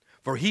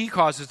 For he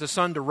causes the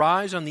sun to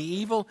rise on the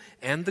evil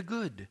and the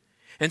good,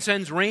 and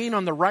sends rain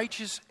on the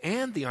righteous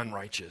and the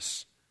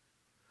unrighteous.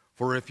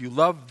 For if you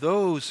love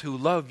those who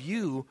love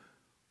you,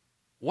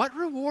 what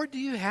reward do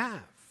you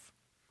have?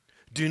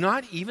 Do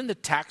not even the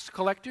tax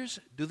collectors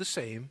do the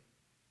same?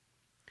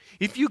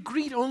 If you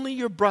greet only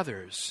your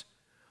brothers,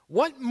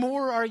 what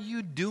more are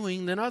you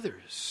doing than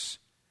others?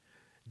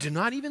 Do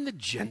not even the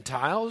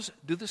Gentiles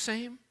do the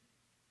same?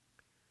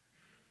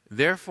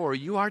 Therefore,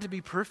 you are to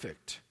be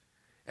perfect,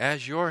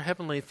 as your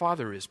heavenly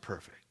Father is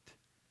perfect.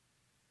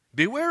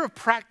 Beware of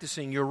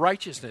practicing your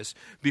righteousness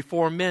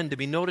before men to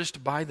be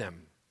noticed by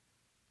them.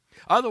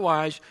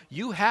 Otherwise,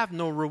 you have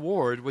no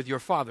reward with your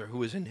Father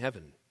who is in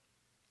heaven.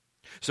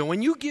 So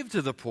when you give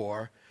to the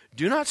poor,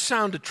 do not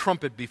sound a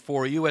trumpet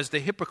before you as the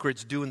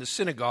hypocrites do in the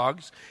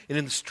synagogues and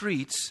in the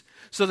streets,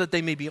 so that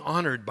they may be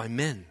honored by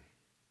men.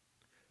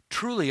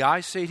 Truly,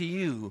 I say to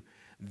you,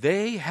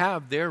 they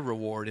have their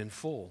reward in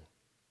full.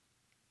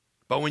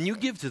 But when you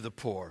give to the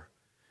poor,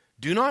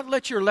 do not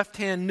let your left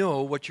hand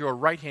know what your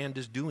right hand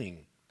is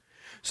doing,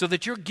 so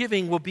that your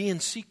giving will be in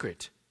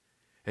secret,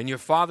 and your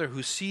Father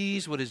who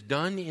sees what is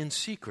done in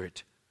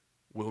secret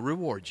will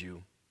reward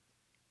you.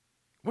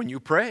 When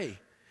you pray,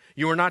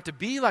 you are not to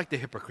be like the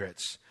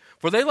hypocrites,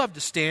 for they love to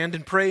stand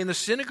and pray in the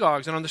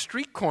synagogues and on the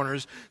street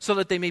corners, so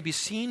that they may be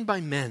seen by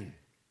men.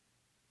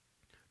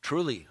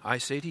 Truly, I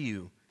say to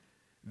you,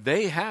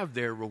 they have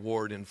their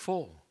reward in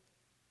full.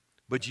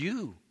 But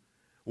you,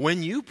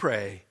 when you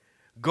pray,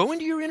 go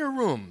into your inner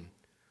room,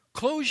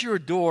 close your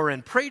door,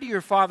 and pray to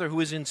your Father who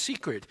is in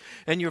secret,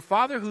 and your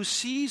Father who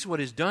sees what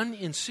is done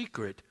in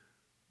secret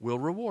will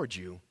reward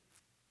you.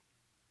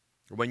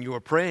 When you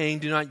are praying,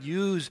 do not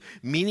use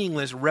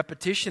meaningless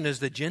repetition as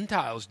the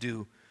Gentiles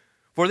do,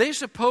 for they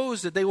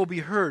suppose that they will be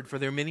heard for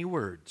their many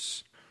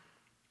words.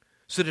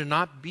 So do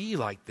not be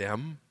like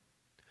them,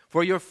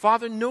 for your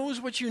Father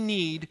knows what you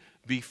need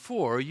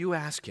before you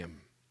ask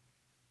him.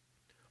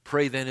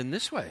 Pray then in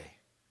this way: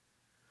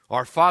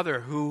 Our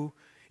Father who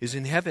is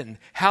in heaven,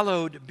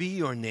 hallowed be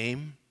your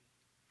name.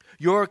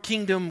 Your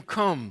kingdom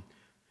come,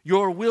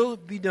 your will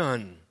be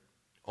done,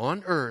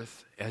 on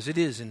earth as it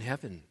is in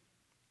heaven.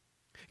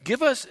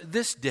 Give us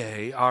this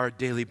day our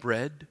daily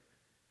bread,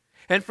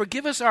 and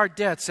forgive us our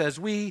debts as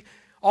we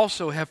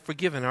also have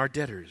forgiven our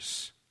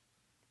debtors.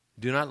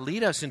 Do not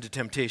lead us into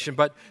temptation,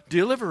 but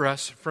deliver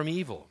us from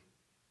evil.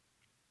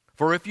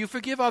 For if you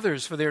forgive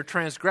others for their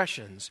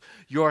transgressions,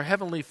 your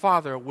heavenly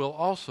Father will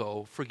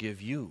also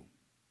forgive you.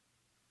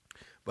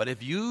 But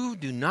if you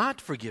do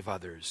not forgive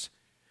others,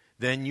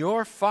 then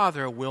your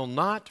Father will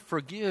not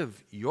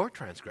forgive your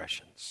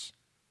transgressions.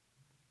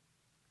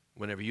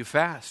 Whenever you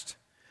fast,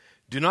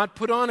 do not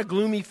put on a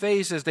gloomy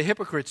face as the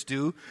hypocrites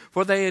do,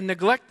 for they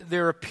neglect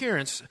their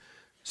appearance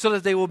so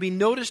that they will be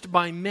noticed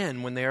by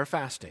men when they are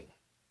fasting.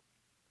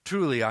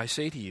 Truly, I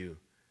say to you,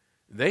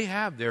 they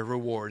have their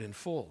reward in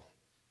full.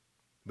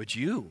 But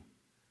you,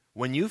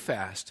 when you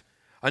fast,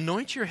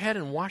 anoint your head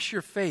and wash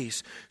your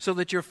face, so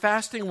that your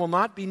fasting will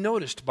not be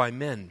noticed by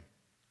men,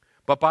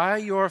 but by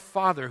your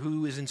Father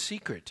who is in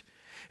secret.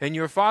 And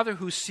your Father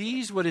who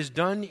sees what is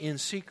done in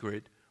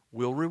secret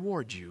will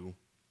reward you.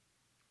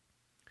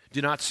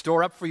 Do not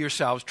store up for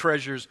yourselves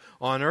treasures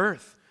on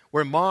earth,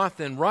 where moth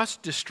and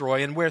rust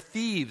destroy, and where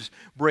thieves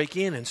break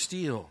in and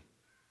steal.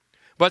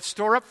 But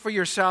store up for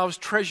yourselves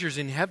treasures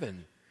in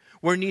heaven,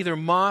 where neither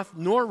moth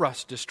nor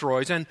rust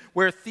destroys, and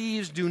where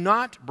thieves do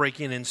not break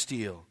in and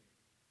steal.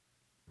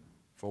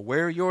 For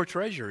where your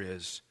treasure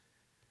is,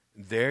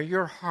 there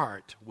your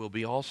heart will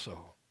be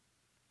also.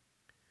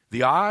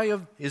 The eye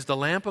is the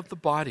lamp of the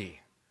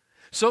body.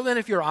 So then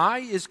if your eye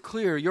is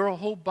clear, your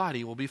whole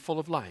body will be full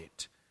of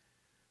light.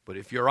 But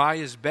if your eye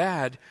is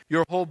bad,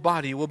 your whole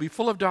body will be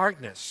full of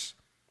darkness.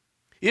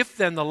 If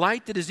then the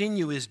light that is in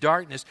you is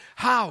darkness,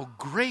 how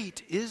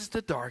great is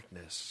the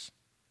darkness?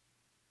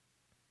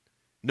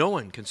 No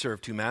one can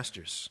serve two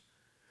masters,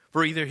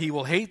 for either he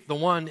will hate the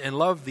one and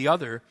love the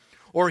other,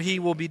 or he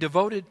will be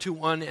devoted to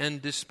one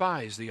and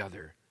despise the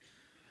other.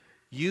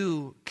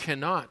 You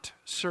cannot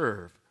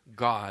serve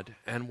God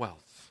and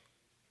wealth.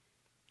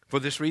 For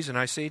this reason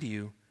I say to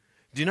you,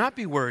 do not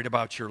be worried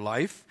about your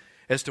life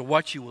as to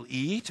what you will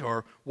eat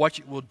or what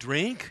you will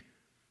drink,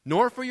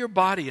 nor for your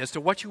body as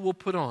to what you will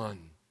put on.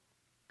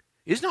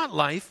 Is not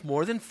life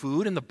more than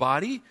food, and the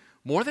body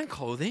more than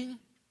clothing?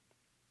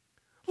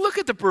 Look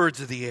at the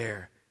birds of the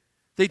air.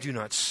 They do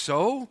not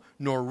sow,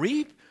 nor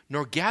reap,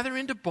 nor gather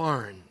into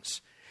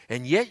barns,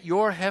 and yet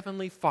your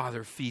heavenly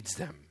Father feeds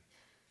them.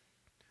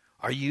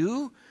 Are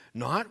you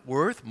not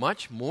worth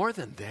much more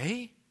than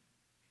they?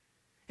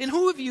 And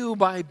who of you,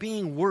 by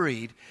being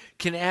worried,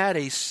 can add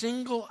a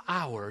single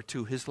hour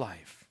to his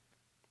life?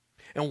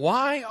 And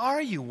why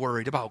are you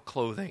worried about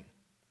clothing?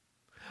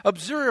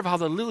 Observe how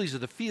the lilies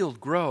of the field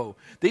grow.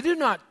 They do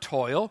not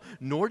toil,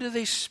 nor do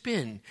they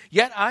spin.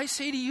 Yet I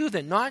say to you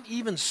that not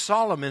even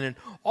Solomon in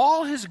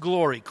all his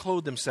glory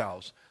clothed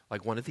themselves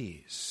like one of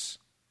these.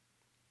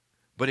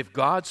 But if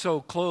God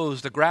so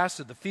clothes the grass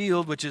of the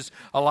field, which is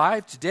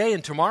alive today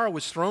and tomorrow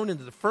is thrown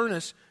into the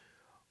furnace,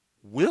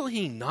 will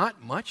he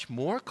not much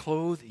more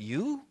clothe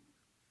you?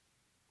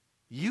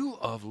 You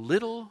of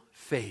little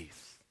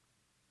faith.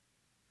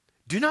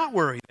 Do not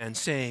worry then,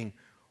 saying,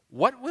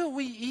 what will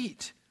we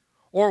eat?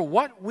 Or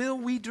what will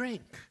we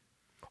drink?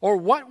 Or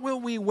what will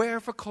we wear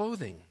for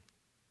clothing?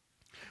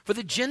 For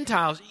the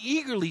Gentiles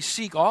eagerly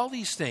seek all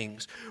these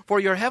things, for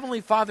your heavenly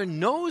Father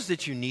knows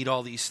that you need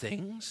all these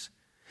things.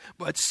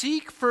 But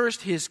seek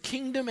first his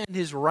kingdom and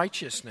his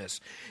righteousness,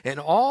 and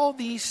all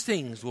these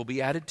things will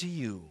be added to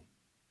you.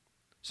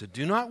 So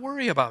do not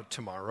worry about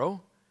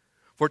tomorrow,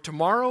 for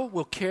tomorrow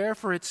will care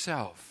for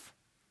itself.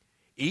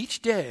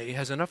 Each day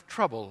has enough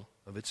trouble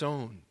of its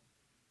own.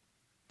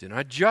 Do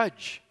not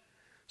judge,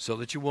 so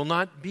that you will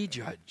not be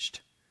judged.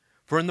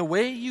 For in the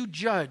way you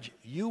judge,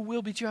 you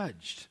will be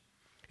judged.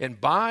 And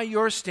by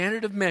your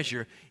standard of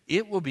measure,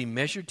 it will be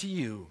measured to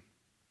you.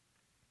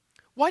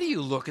 Why do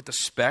you look at the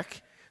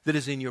speck that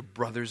is in your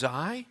brother's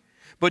eye,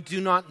 but do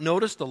not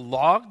notice the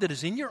log that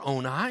is in your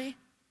own eye?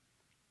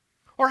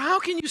 Or how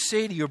can you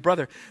say to your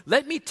brother,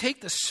 let me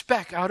take the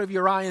speck out of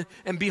your eye,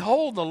 and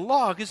behold, the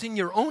log is in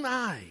your own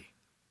eye?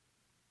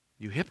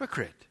 You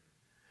hypocrite.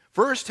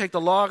 First take the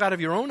log out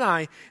of your own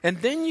eye,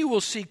 and then you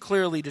will see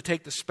clearly to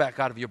take the speck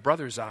out of your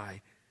brother's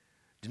eye.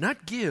 Do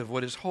not give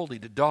what is holy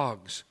to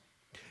dogs,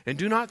 and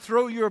do not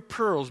throw your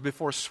pearls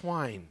before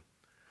swine,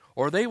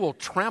 or they will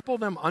trample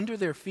them under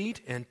their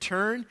feet and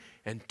turn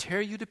and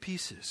tear you to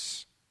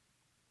pieces.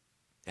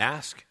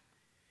 Ask,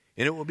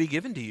 and it will be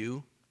given to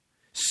you.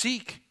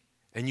 Seek,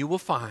 and you will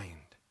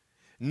find.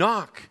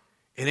 Knock,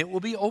 and it will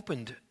be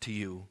opened to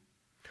you.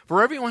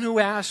 For everyone who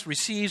asks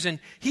receives, and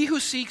he who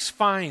seeks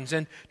finds,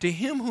 and to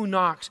him who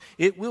knocks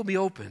it will be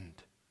opened.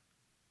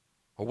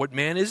 Or what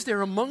man is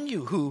there among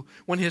you who,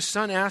 when his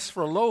son asks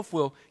for a loaf,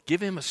 will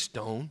give him a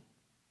stone?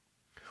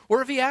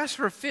 Or if he asks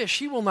for a fish,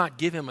 he will not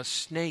give him a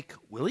snake,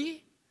 will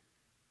he?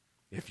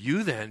 If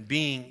you then,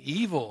 being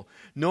evil,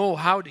 know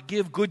how to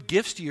give good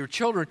gifts to your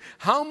children,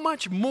 how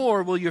much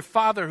more will your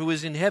Father who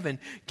is in heaven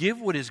give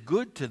what is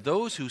good to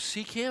those who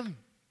seek him?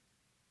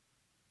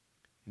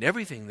 In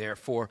everything,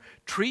 therefore,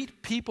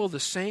 treat people the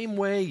same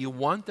way you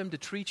want them to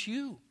treat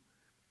you.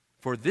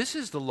 For this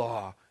is the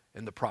law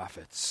and the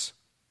prophets.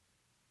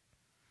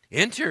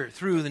 Enter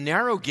through the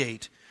narrow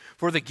gate,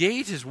 for the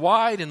gate is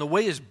wide and the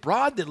way is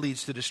broad that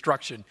leads to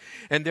destruction,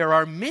 and there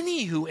are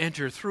many who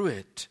enter through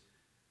it.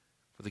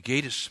 For the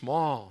gate is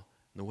small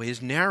and the way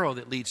is narrow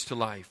that leads to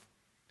life,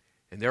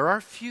 and there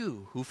are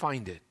few who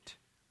find it.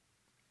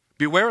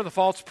 Beware of the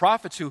false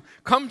prophets who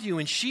come to you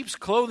in sheep's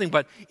clothing,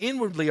 but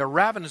inwardly are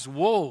ravenous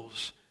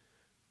wolves.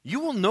 You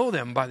will know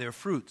them by their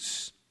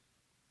fruits.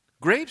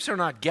 Grapes are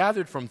not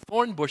gathered from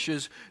thorn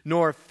bushes,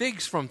 nor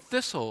figs from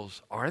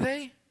thistles, are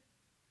they?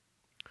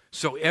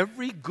 So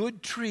every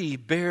good tree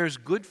bears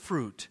good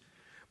fruit,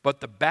 but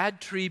the bad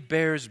tree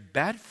bears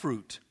bad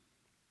fruit.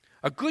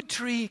 A good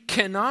tree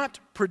cannot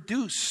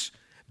produce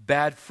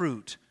bad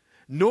fruit,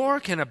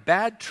 nor can a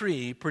bad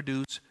tree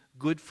produce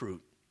good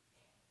fruit.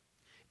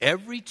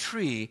 Every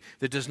tree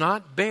that does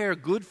not bear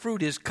good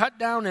fruit is cut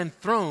down and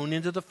thrown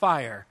into the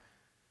fire.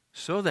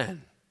 So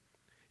then,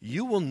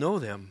 you will know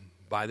them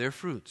by their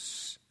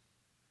fruits.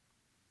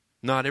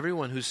 Not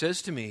everyone who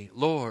says to me,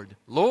 Lord,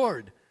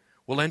 Lord,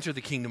 will enter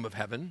the kingdom of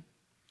heaven,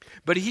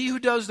 but he who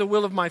does the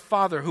will of my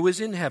Father who is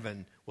in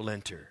heaven will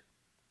enter.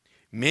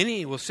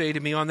 Many will say to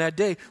me on that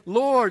day,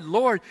 Lord,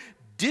 Lord,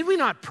 did we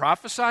not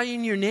prophesy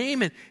in your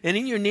name, and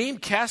in your name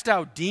cast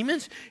out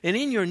demons, and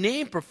in your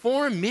name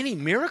perform many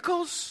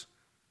miracles?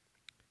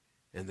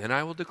 And then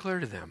I will declare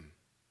to them,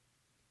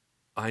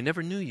 I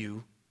never knew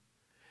you.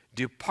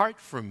 Depart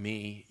from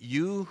me,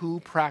 you who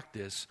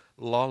practice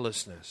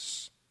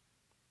lawlessness.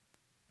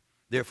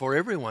 Therefore,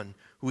 everyone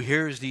who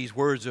hears these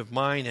words of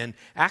mine and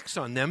acts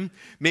on them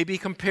may be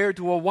compared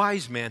to a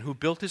wise man who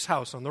built his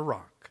house on the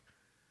rock.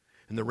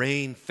 And the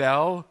rain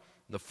fell,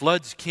 the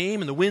floods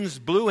came, and the winds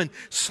blew and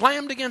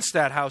slammed against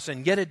that house,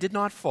 and yet it did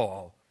not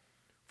fall,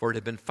 for it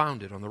had been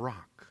founded on the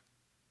rock.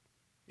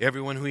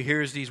 Everyone who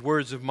hears these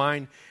words of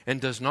mine and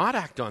does not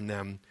act on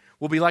them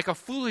will be like a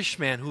foolish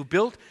man who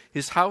built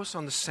his house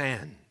on the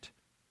sand.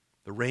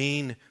 The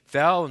rain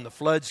fell, and the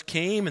floods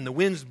came, and the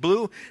winds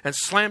blew and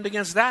slammed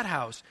against that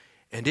house,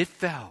 and it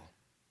fell,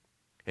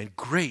 and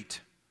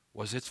great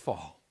was its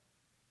fall.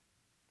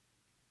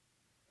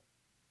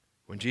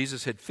 When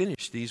Jesus had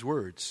finished these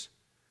words,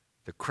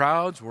 the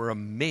crowds were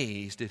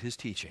amazed at his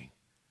teaching,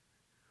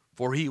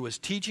 for he was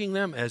teaching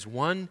them as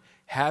one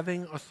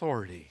having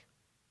authority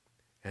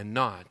and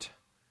not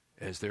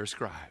as their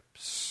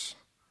scribes.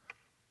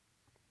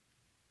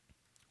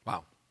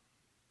 Wow.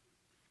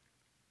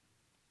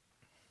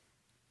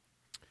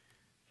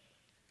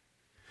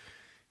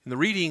 In the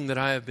reading that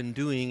I have been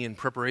doing in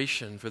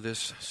preparation for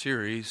this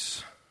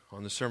series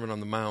on the Sermon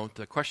on the Mount,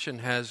 a question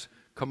has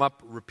come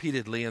up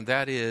repeatedly, and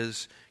that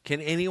is,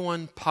 can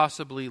anyone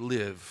possibly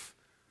live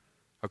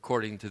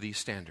according to these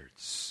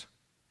standards?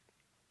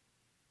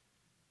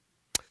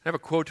 I have a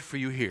quote for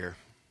you here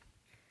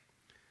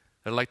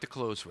that I'd like to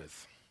close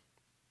with.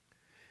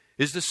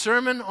 Is the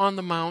Sermon on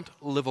the Mount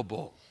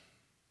livable?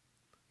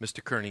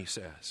 Mr. Kearney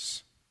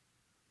says.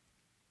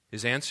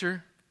 His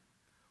answer?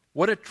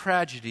 What a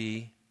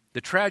tragedy.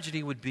 The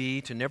tragedy would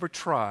be to never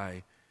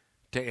try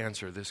to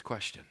answer this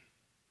question.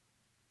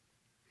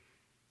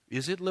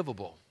 Is it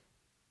livable?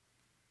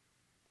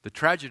 The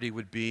tragedy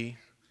would be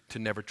to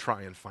never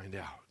try and find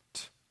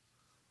out.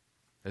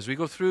 As we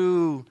go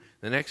through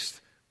the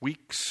next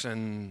weeks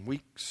and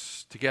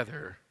weeks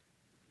together,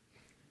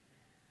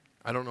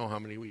 I don't know how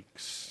many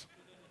weeks.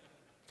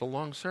 It's a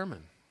long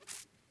sermon.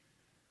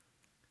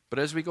 But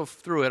as we go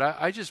through it,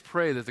 I just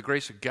pray that the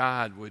grace of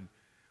God would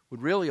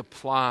really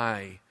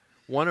apply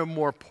one or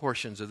more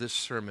portions of this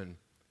sermon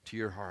to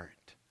your heart.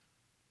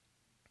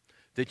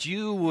 That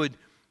you would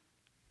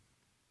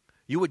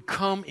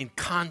come in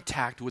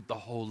contact with the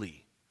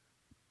holy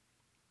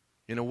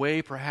in a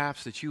way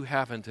perhaps that you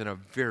haven't in a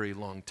very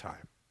long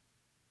time.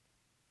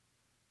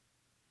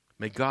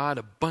 May God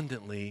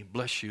abundantly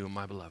bless you,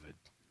 my beloved.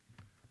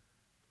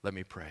 Let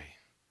me pray.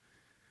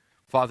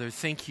 Father,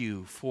 thank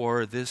you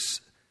for this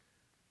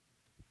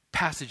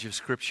passage of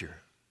Scripture.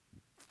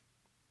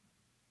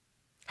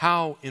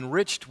 How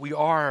enriched we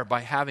are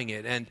by having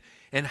it,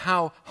 and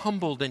how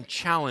humbled and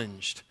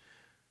challenged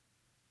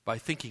by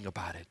thinking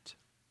about it.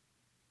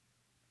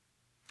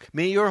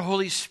 May your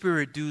Holy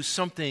Spirit do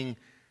something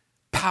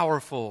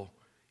powerful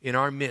in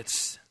our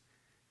midst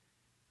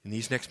in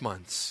these next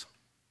months.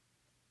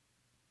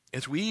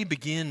 As we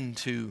begin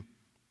to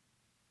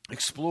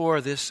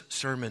explore this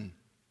sermon,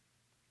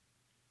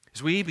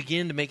 as we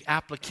begin to make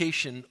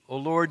application, O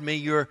Lord, may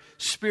your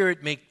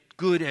Spirit make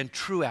good and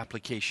true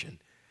application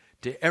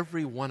to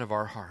every one of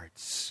our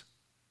hearts.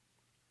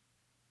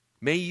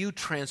 May you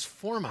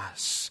transform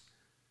us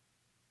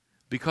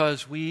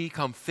because we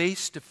come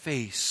face to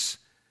face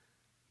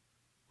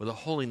with the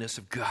holiness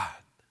of God.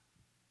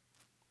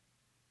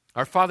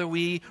 Our Father,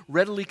 we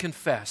readily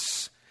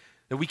confess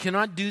that we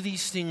cannot do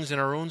these things in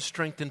our own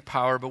strength and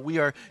power, but we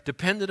are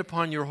dependent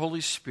upon your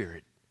Holy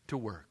Spirit to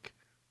work.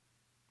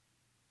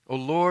 O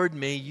Lord,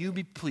 may you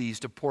be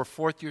pleased to pour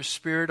forth your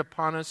Spirit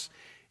upon us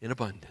in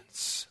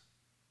abundance.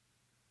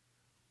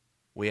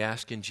 We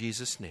ask in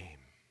Jesus' name.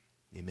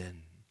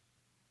 Amen.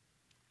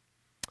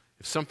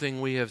 If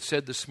something we have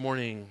said this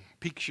morning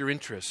piques your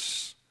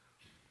interest,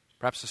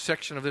 perhaps a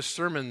section of this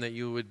sermon that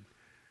you would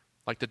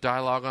like to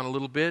dialogue on a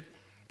little bit,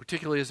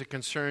 particularly as it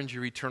concerns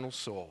your eternal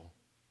soul.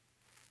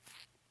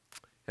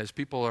 As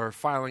people are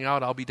filing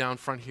out, I'll be down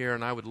front here,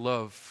 and I would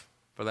love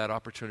for that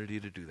opportunity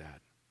to do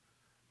that.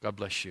 God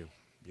bless you.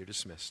 You're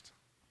dismissed.